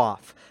him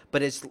off.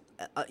 But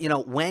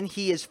when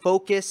he is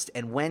focused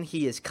and when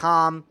he is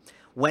calm,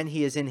 when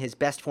he is in his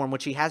best form,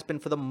 which he has been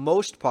for the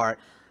most part,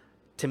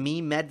 to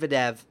me,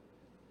 Medvedev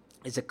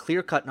is a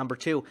clear-cut number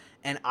 2.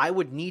 And I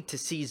would need to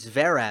see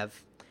Zverev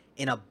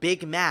in a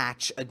big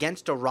match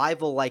against a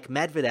rival like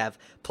Medvedev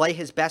play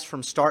his best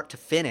from start to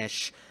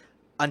finish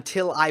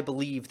until I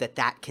believe that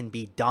that can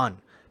be done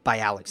by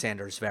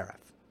Alexander Zverev.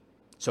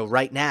 So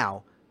right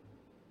now,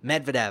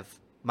 Medvedev,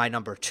 my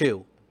number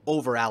 2,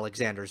 over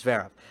Alexander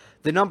Zverev.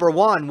 The number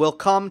 1 will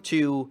come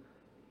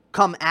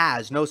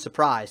as no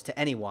surprise to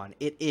anyone.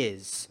 It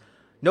is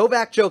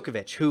Novak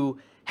Djokovic, who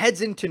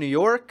heads into New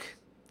York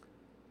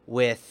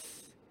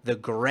with the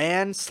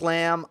Grand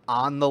Slam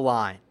on the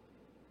line.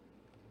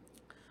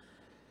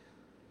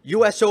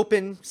 U.S.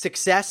 Open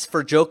success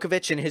for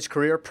Djokovic in his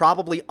career,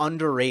 probably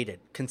underrated,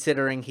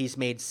 considering he's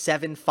made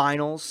 7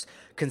 finals,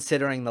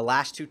 considering the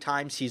last 2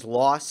 times he's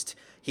lost.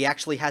 He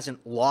actually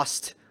hasn't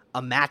lost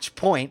a match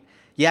point.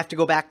 You have to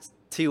go back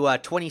to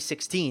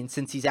 2016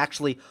 since he's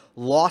actually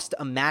lost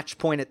a match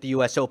point at the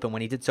U.S. Open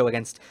when he did so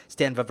against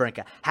Stan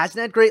Wawrinka.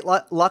 Hasn't had great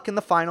luck in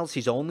the finals.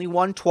 He's only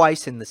won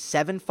twice in the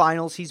 7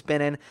 finals he's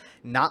been in,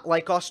 not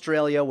like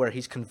Australia where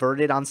he's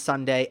converted on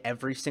Sunday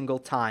every single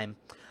time.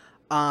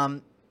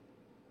 But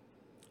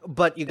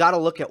you got to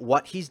look at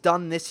what he's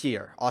done this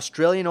year.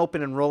 Australian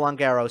Open and Roland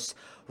Garros,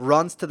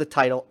 runs to the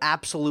title,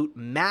 absolute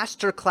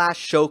masterclass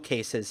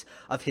showcases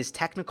of his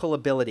technical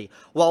ability,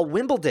 while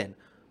Wimbledon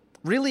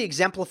really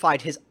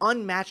exemplified his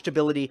unmatched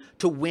ability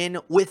to win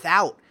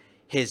without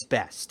his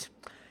best.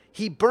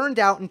 He burned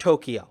out in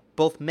Tokyo,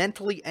 both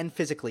mentally and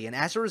physically, and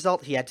as a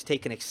result, he had to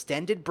take an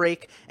extended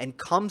break and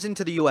comes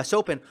into the U.S.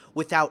 Open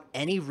without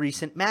any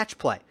recent match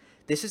play.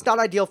 This is not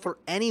ideal for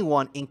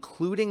anyone,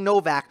 including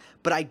Novak,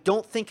 but I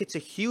don't think it's a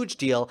huge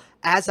deal,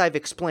 as I've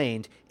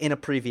explained in a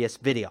previous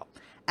video.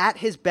 At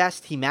his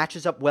best, he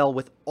matches up well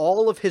with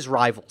all of his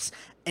rivals.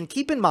 And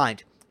keep in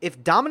mind,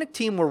 if Dominic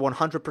Thiem were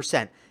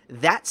 100%,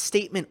 that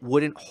statement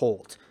wouldn't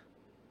hold.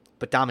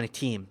 But Dominic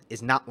Thiem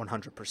is not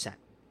 100%.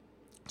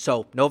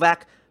 So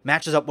Novak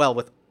matches up well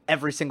with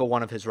every single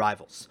one of his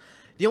rivals.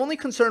 The only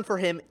concern for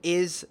him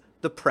is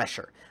the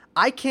pressure.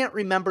 I can't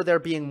remember there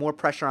being more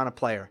pressure on a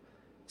player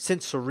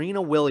since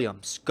Serena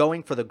Williams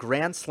going for the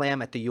Grand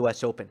Slam at the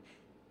U.S. Open.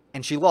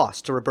 And she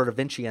lost to Roberta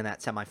Vinci in that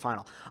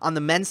semifinal. On the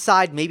men's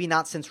side, maybe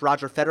not since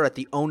Roger Federer at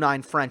the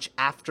 2009 French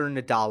after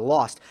Nadal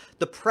lost.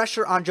 The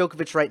pressure on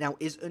Djokovic right now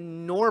is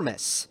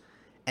enormous.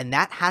 And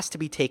that has to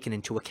be taken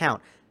into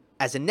account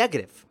as a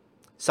negative.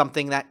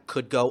 Something that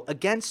could go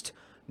against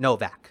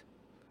Novak.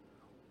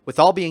 With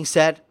all being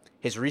said,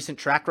 his recent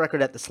track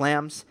record at the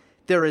Slams,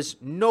 there is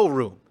no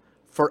room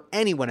for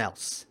anyone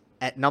else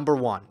at number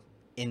 1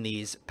 in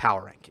these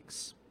power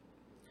rankings.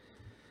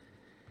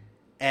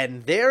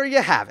 And there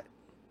you have it.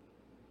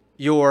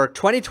 Your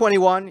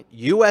 2021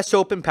 U.S.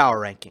 Open Power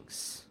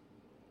Rankings.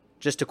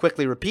 Just to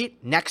quickly repeat,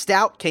 next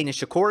out, Kei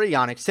Nishikori,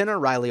 Jannik Sinner,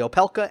 Riley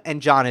Opelka,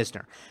 and John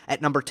Isner. At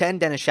number 10,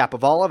 Denis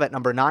Shapovalov. At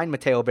number 9,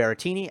 Matteo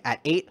Berrettini. At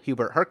 8,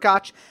 Hubert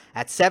Hurkacz.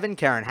 At 7,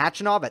 Karen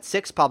Khachanov. At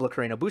 6, Pablo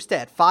Carreno Busta.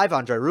 At 5,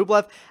 Andrei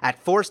Rublev.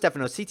 At 4,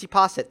 Stefanos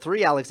Tsitsipas. At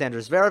 3, Alexander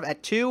Zverev.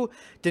 At 2,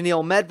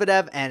 Daniil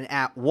Medvedev. And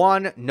at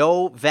 1,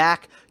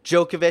 Novak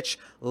Djokovic.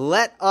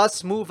 Let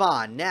us move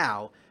on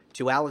now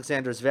to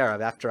Alexander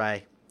Zverev after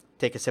I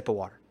take a sip of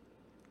water.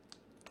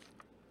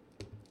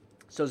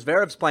 So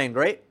Zverev's playing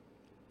great.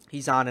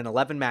 He's on an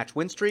 11-match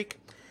win streak.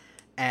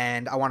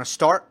 And I want to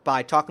start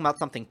by talking about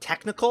something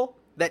technical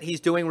that he's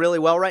doing really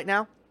well right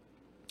now.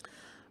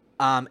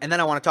 And then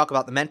I want to talk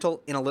about the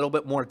mental in a little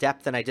bit more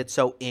depth than I did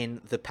so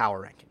in the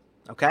power ranking.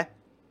 Okay?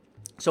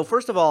 So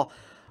first of all,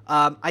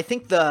 I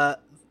think the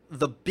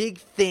big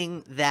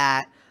thing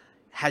that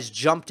has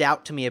jumped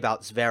out to me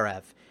about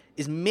Zverev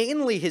is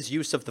mainly his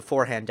use of the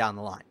forehand down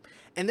the line.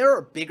 And there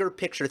are bigger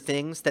picture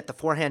things that the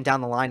forehand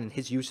down the line and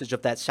his usage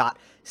of that shot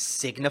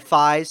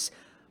signifies.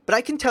 But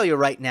I can tell you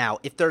right now,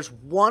 if there's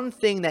one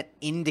thing that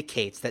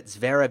indicates that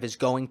Zverev is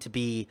going to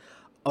be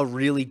a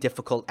really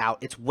difficult out,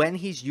 it's when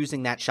he's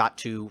using that shot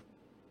to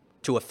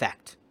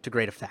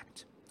great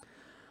effect.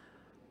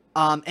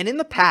 And in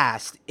the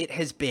past, it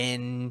has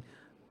been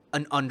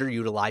an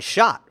underutilized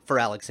shot for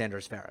Alexander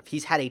Zverev.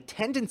 He's had a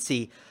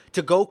tendency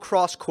to go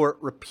cross-court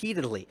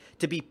repeatedly,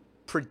 to be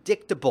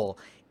predictable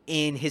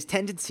in his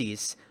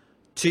tendencies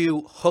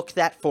to hook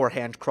that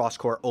forehand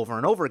cross-court over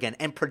and over again.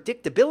 And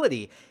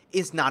predictability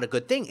is not a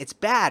good thing. It's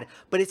bad,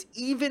 but it's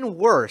even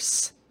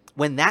worse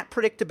when that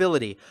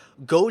predictability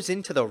goes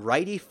into the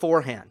righty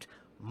forehand.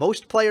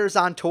 Most players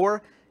on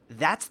tour,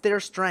 that's their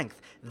strength.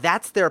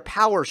 That's their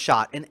power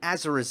shot. And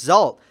as a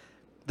result,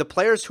 the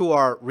players who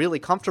are really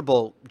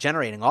comfortable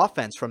generating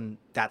offense from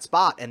that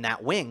spot and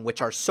that wing,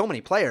 which are so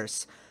many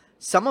players,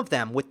 some of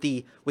them with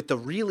the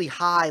really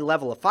high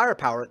level of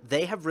firepower,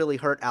 they have really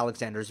hurt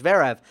Alexander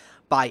Zverev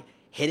by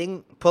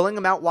pulling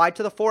him out wide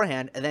to the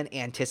forehand and then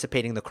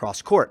anticipating the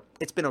cross court.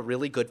 It's been a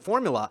really good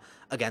formula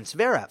against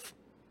Zverev.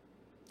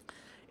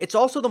 It's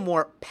also the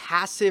more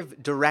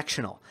passive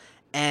directional.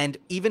 And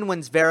even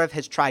when Zverev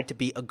has tried to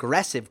be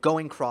aggressive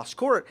going cross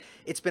court,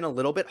 it's been a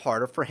little bit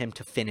harder for him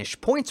to finish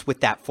points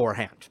with that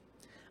forehand.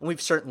 And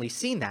we've certainly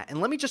seen that.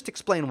 And let me just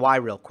explain why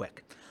real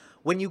quick.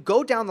 When you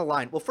go down the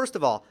line, well, first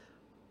of all,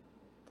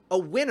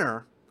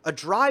 a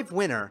drive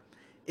winner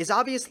is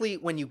obviously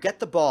when you get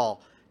the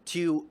ball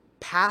to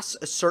pass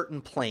a certain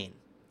plane.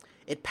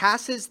 It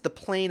passes the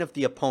plane of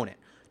the opponent.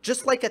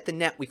 Just like at the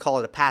net, we call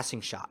it a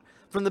passing shot.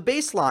 From the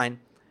baseline,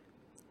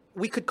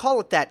 we could call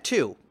it that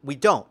too. We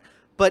don't.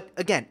 But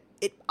again,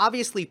 it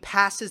obviously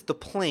passes the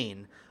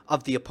plane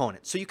of the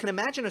opponent. So you can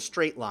imagine a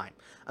straight line.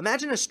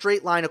 Imagine a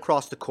straight line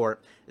across the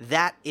court.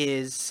 That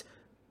is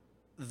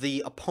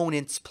the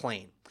opponent's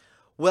plane.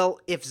 Well,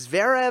 if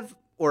Zverev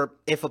or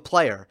if a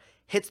player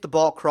hits the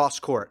ball cross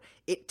court,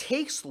 it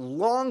takes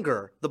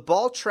longer. The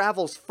ball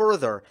travels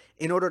further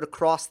in order to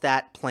cross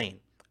that plane.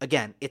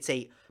 Again, it's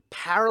a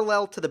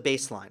parallel to the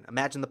baseline.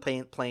 Imagine the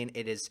plane.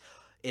 It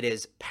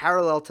is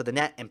parallel to the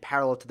net and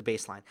parallel to the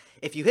baseline.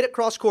 If you hit it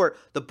cross court,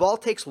 the ball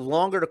takes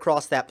longer to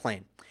cross that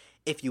plane.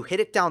 If you hit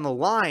it down the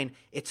line,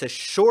 it's a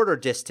shorter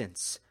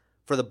distance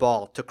for the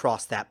ball to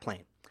cross that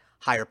plane.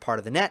 Higher part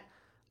of the net,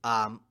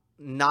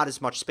 not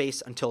as much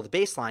space until the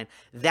baseline.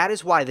 That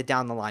is why the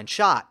down the line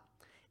shot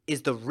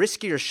is the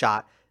riskier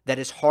shot that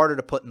is harder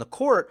to put in the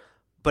court,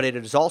 but it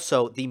is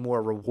also the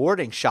more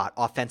rewarding shot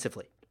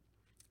offensively.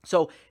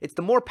 So it's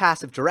the more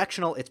passive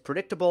directional, it's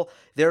predictable.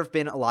 There have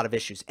been a lot of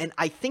issues. And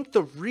I think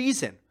the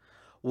reason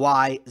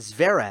why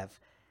Zverev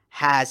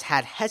has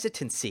had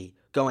hesitancy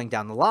going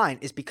down the line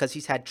is because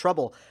he's had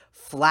trouble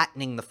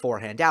flattening the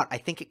forehand out. I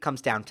think it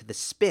comes down to the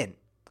spin.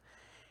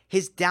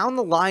 His down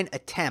the line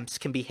attempts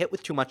can be hit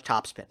with too much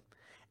topspin.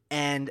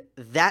 And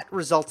that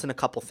results in a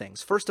couple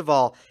things. First of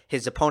all,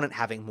 his opponent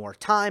having more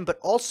time, but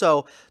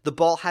also the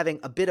ball having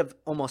a bit of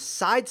almost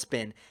side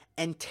spin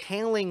and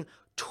tailing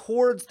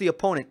towards the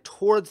opponent,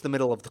 towards the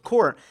middle of the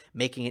court,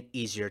 making it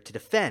easier to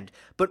defend.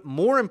 But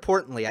more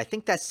importantly, I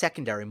think that's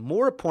secondary.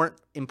 More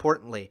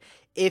importantly,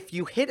 if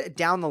you hit a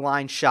down the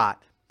line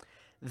shot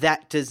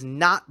that does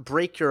not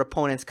break your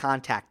opponent's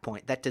contact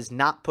point, that does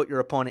not put your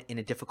opponent in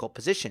a difficult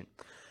position,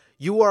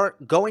 you are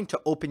going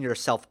to open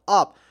yourself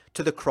up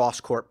to the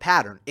cross-court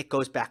pattern. It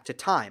goes back to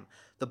time.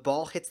 The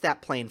ball hits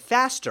that plane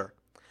faster,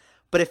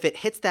 but if it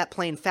hits that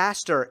plane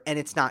faster and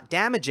it's not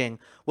damaging,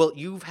 well,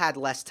 you've had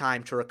less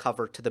time to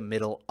recover to the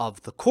middle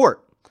of the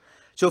court.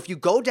 So if you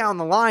go down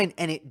the line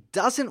and it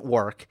doesn't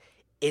work,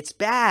 it's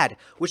bad,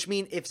 which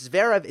means if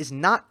Zverev is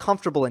not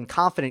comfortable and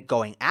confident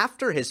going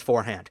after his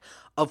forehand,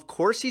 of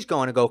course he's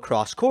going to go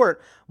cross-court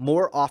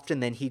more often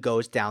than he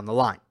goes down the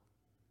line.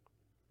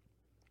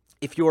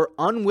 If you're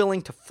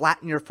unwilling to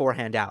flatten your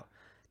forehand out,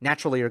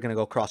 naturally you're going to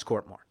go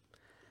cross-court more.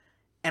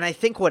 And I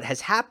think what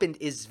has happened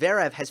is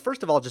Zverev has,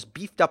 first of all, just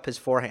beefed up his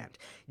forehand.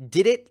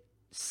 Did it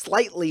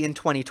slightly in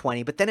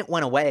 2020, but then it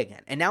went away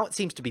again. And now it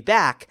seems to be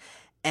back,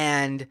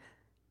 and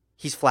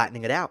he's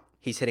flattening it out.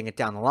 He's hitting it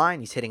down the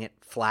line. He's hitting it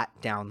flat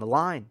down the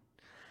line.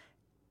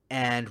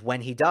 And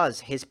when he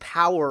does, his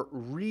power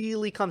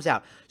really comes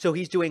out. So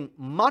he's doing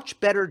much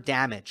better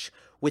damage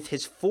with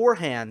his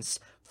forehands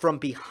from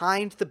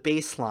behind the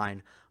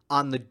baseline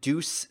on the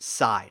deuce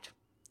side.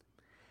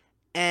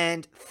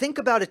 And think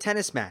about a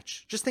tennis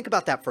match. Just think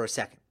about that for a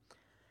second.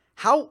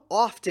 How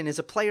often is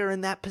a player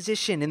in that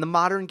position in the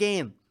modern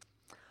game?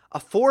 A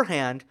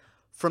forehand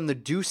from the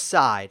deuce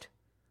side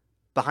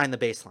behind the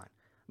baseline.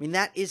 I mean,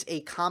 that is a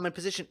common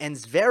position. And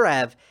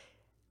Zverev,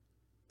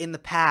 in the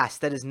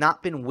past, that has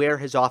not been where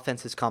his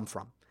offense has come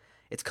from.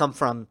 It's come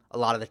from, a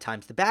lot of the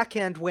times, the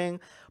backhand wing.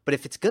 But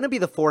if it's going to be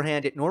the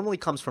forehand, it normally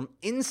comes from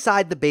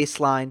inside the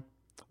baseline,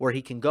 where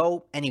he can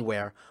go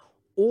anywhere,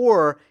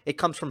 or it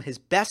comes from his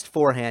best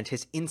forehand,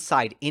 his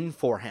inside-in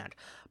forehand.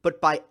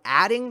 But by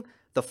adding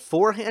the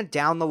forehand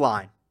down the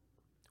line,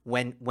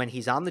 when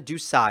he's on the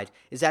deuce side,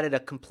 is added a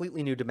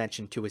completely new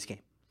dimension to his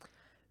game.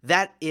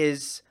 That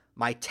is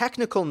my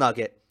technical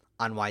nugget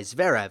on why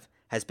Zverev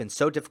has been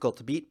so difficult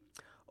to beat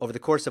over the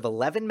course of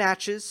 11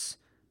 matches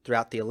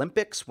throughout the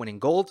Olympics, winning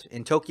gold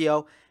in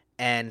Tokyo,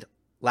 and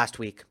last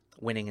week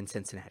winning in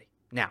Cincinnati.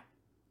 Now,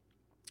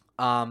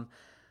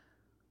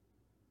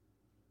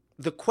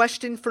 the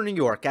question for New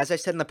York, as I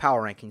said in the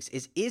power rankings,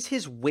 is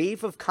his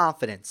wave of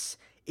confidence,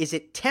 is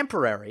it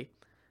temporary?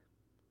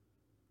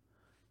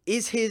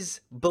 Is his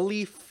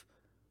belief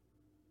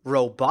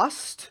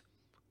robust,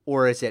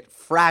 or is it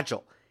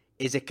fragile?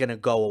 Is it going to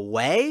go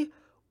away,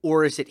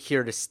 or is it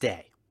here to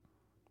stay?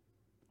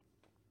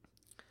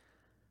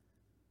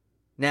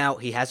 Now,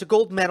 he has a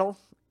gold medal,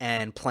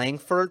 and playing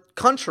for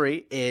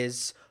country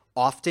is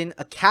often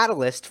a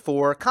catalyst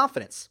for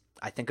confidence.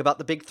 I think about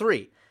the big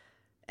three,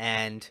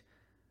 and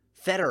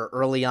Federer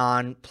early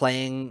on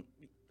playing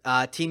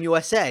Team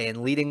USA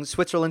and leading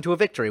Switzerland to a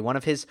victory, one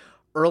of his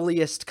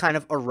earliest kind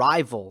of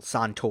arrivals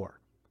on tour,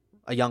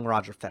 a young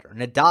Roger Federer.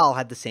 Nadal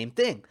had the same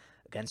thing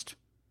against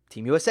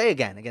Team USA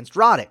again, against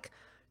Roddick.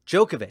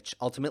 Djokovic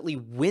ultimately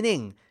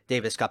winning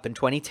Davis Cup in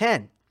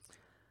 2010.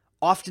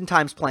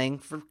 Oftentimes playing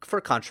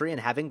for country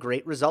and having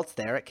great results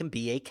there, it can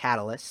be a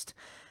catalyst.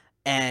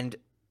 And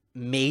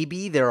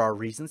maybe there are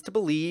reasons to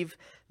believe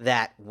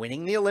that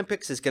winning the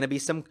Olympics is going to be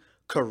some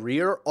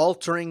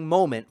career-altering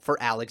moment for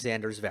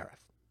Alexander Zverev.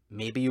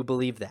 Maybe you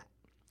believe that.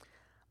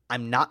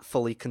 I'm not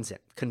fully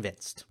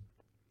convinced.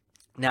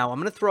 Now, I'm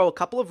going to throw a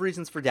couple of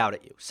reasons for doubt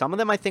at you. Some of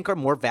them I think are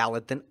more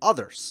valid than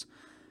others.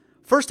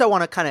 First, I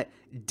want to kind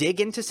of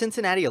dig into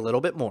Cincinnati a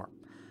little bit more.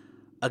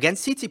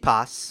 Against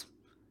Tsitsipas,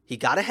 he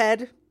got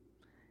ahead,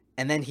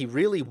 and then he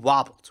really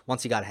wobbled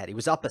once he got ahead. He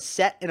was up a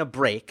set in a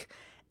break,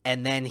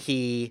 and then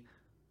he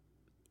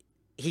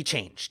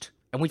changed.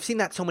 And we've seen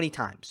that so many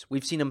times.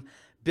 We've seen him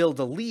build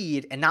a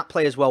lead and not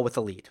play as well with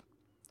the lead.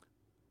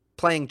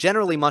 Playing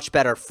generally much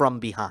better from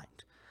behind.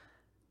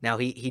 Now,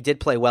 he did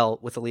play well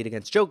with the lead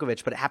against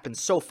Djokovic, but it happened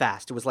so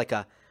fast. It was like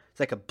a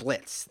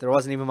blitz. There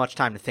wasn't even much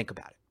time to think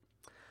about it.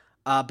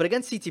 But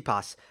against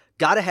Tsitsipas,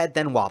 got ahead,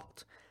 then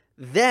wobbled.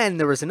 Then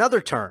there was another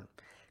turn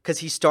because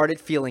he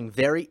started feeling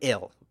very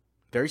ill,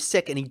 very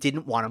sick, and he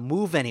didn't want to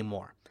move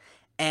anymore.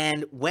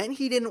 And when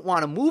he didn't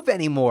want to move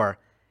anymore,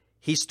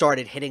 he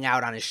started hitting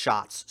out on his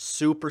shots,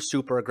 super,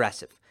 super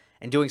aggressive.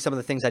 and doing some of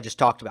the things I just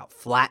talked about,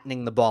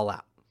 flattening the ball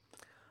out.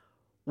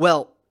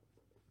 Well,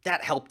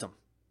 that helped him.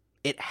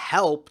 It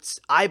helped,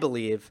 I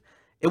believe.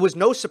 It was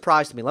no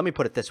surprise to me. Let me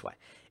put it this way.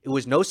 It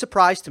was no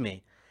surprise to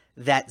me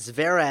that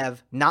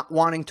Zverev not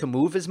wanting to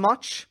move as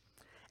much,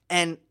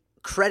 and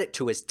credit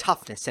to his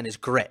toughness and his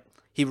grit.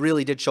 He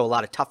really did show a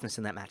lot of toughness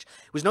in that match.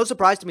 It was no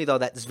surprise to me, though,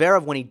 that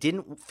Zverev, when he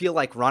didn't feel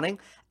like running,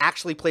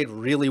 actually played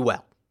really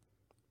well.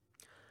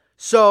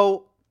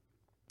 So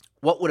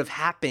what would have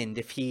happened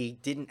if he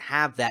didn't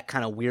have that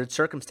kind of weird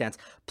circumstance?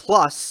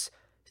 Plus,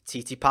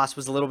 Tsitsipas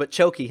was a little bit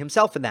choky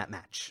himself in that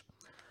match.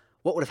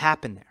 What would have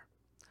happened there?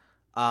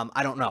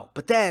 I don't know.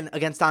 But then,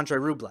 against Andrei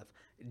Rublev,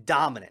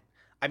 dominant.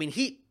 I mean,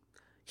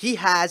 he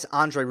has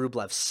Andrei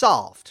Rublev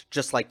solved,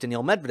 just like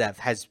Daniil Medvedev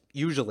has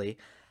usually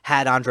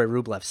had Andrei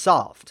Rublev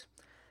solved.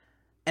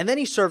 And then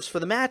he serves for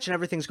the match, and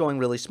everything's going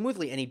really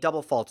smoothly, and he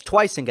double faults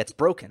twice and gets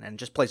broken and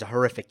just plays a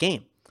horrific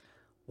game.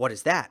 What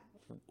is that?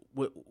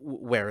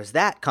 Where is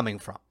that coming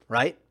from,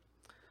 right?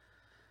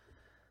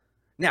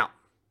 Now,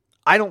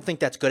 I don't think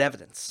that's good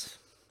evidence.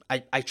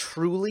 I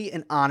truly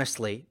and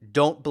honestly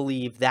don't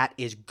believe that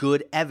is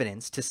good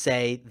evidence to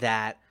say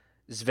that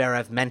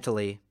Zverev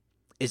mentally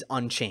is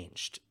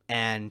unchanged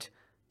and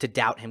to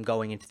doubt him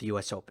going into the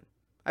U.S. Open.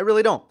 I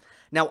really don't.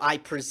 Now, I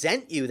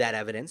present you that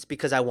evidence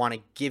because I want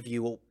to give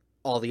you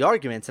all the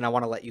arguments and I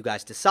want to let you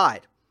guys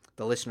decide.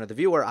 The listener, the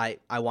viewer, I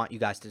want you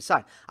guys to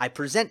decide. I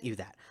present you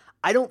that.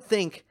 I don't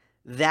think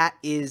that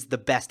is the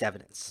best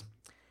evidence.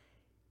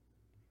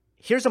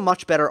 Here's a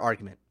much better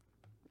argument.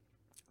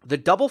 The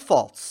double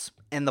faults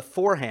and the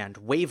forehand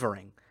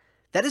wavering,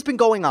 that has been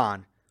going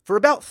on for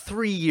about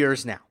 3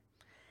 years now.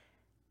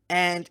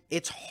 And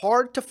it's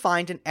hard to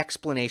find an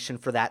explanation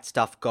for that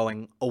stuff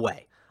going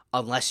away,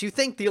 unless you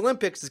think the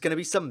Olympics is going to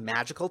be some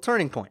magical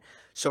turning point.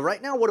 So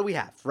right now, what do we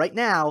have? Right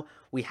now,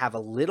 we have a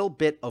little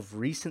bit of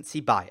recency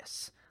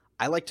bias.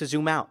 I like to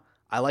zoom out.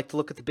 I like to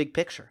look at the big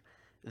picture.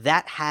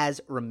 That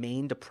has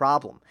remained a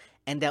problem.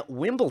 And at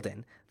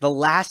Wimbledon, the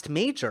last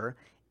major,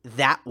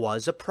 that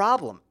was a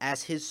problem,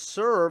 as his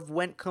serve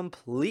went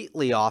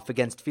completely off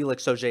against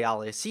Felix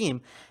Auger-Aliassime,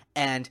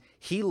 and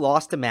he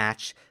lost a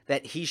match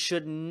that he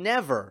should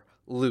never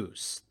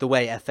lose the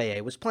way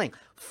FAA was playing.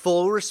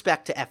 Full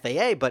respect to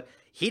FAA, but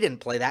he didn't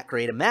play that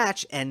great a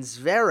match, and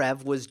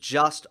Zverev was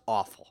just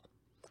awful.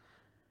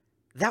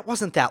 That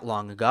wasn't that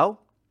long ago.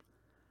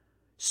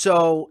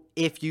 So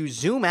if you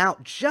zoom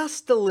out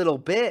just a little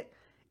bit,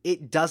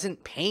 it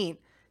doesn't paint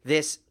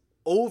this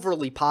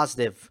overly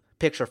positive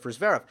picture for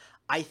Zverev.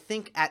 I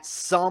think at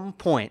some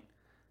point,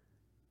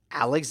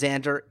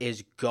 Alexander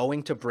is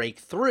going to break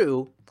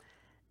through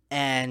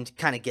and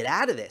kind of get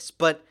out of this.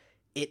 But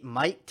it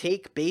might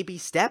take baby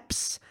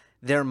steps.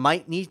 There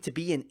might need to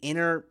be an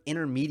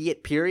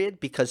intermediate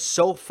period because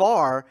so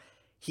far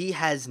he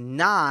has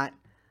not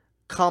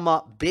come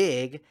up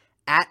big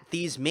at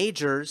these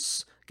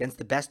majors against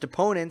the best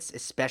opponents,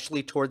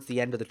 especially towards the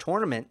end of the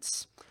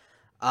tournaments.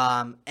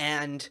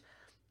 And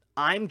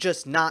I'm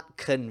just not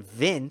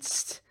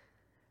convinced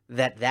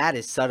that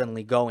is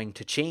suddenly going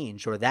to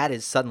change or that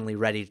is suddenly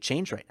ready to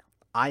change right now.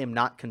 I am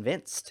not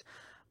convinced.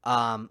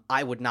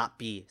 I would not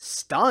be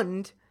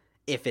stunned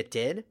if it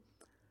did,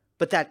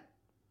 but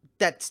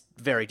that's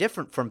very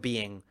different from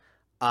being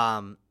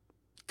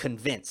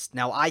convinced.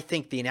 Now, I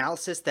think the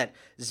analysis that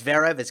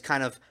Zverev is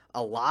kind of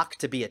a lock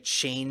to be a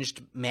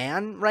changed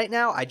man right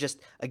now, I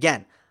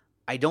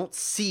don't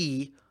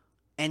see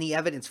any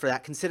evidence for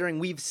that, considering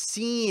we've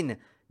seen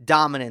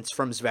dominance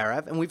from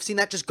Zverev, and we've seen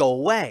that just go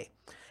away.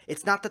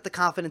 It's not that the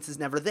confidence is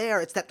never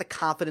there, it's that the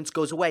confidence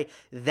goes away.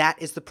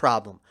 That is the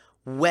problem.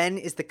 When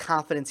is the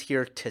confidence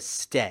here to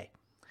stay?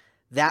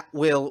 That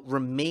will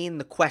remain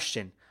the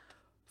question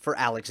for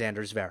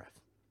Alexander Zverev.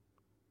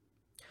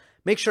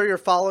 Make sure you're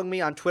following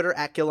me on Twitter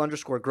at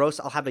 @Gil_Gross.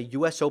 I'll have a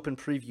U.S. Open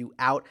preview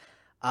out.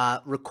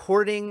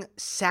 Recording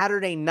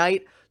Saturday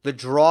night. The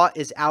draw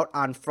is out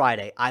on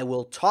Friday. I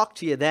will talk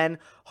to you then.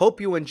 Hope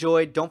you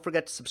enjoyed. Don't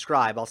forget to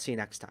subscribe. I'll see you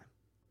next time.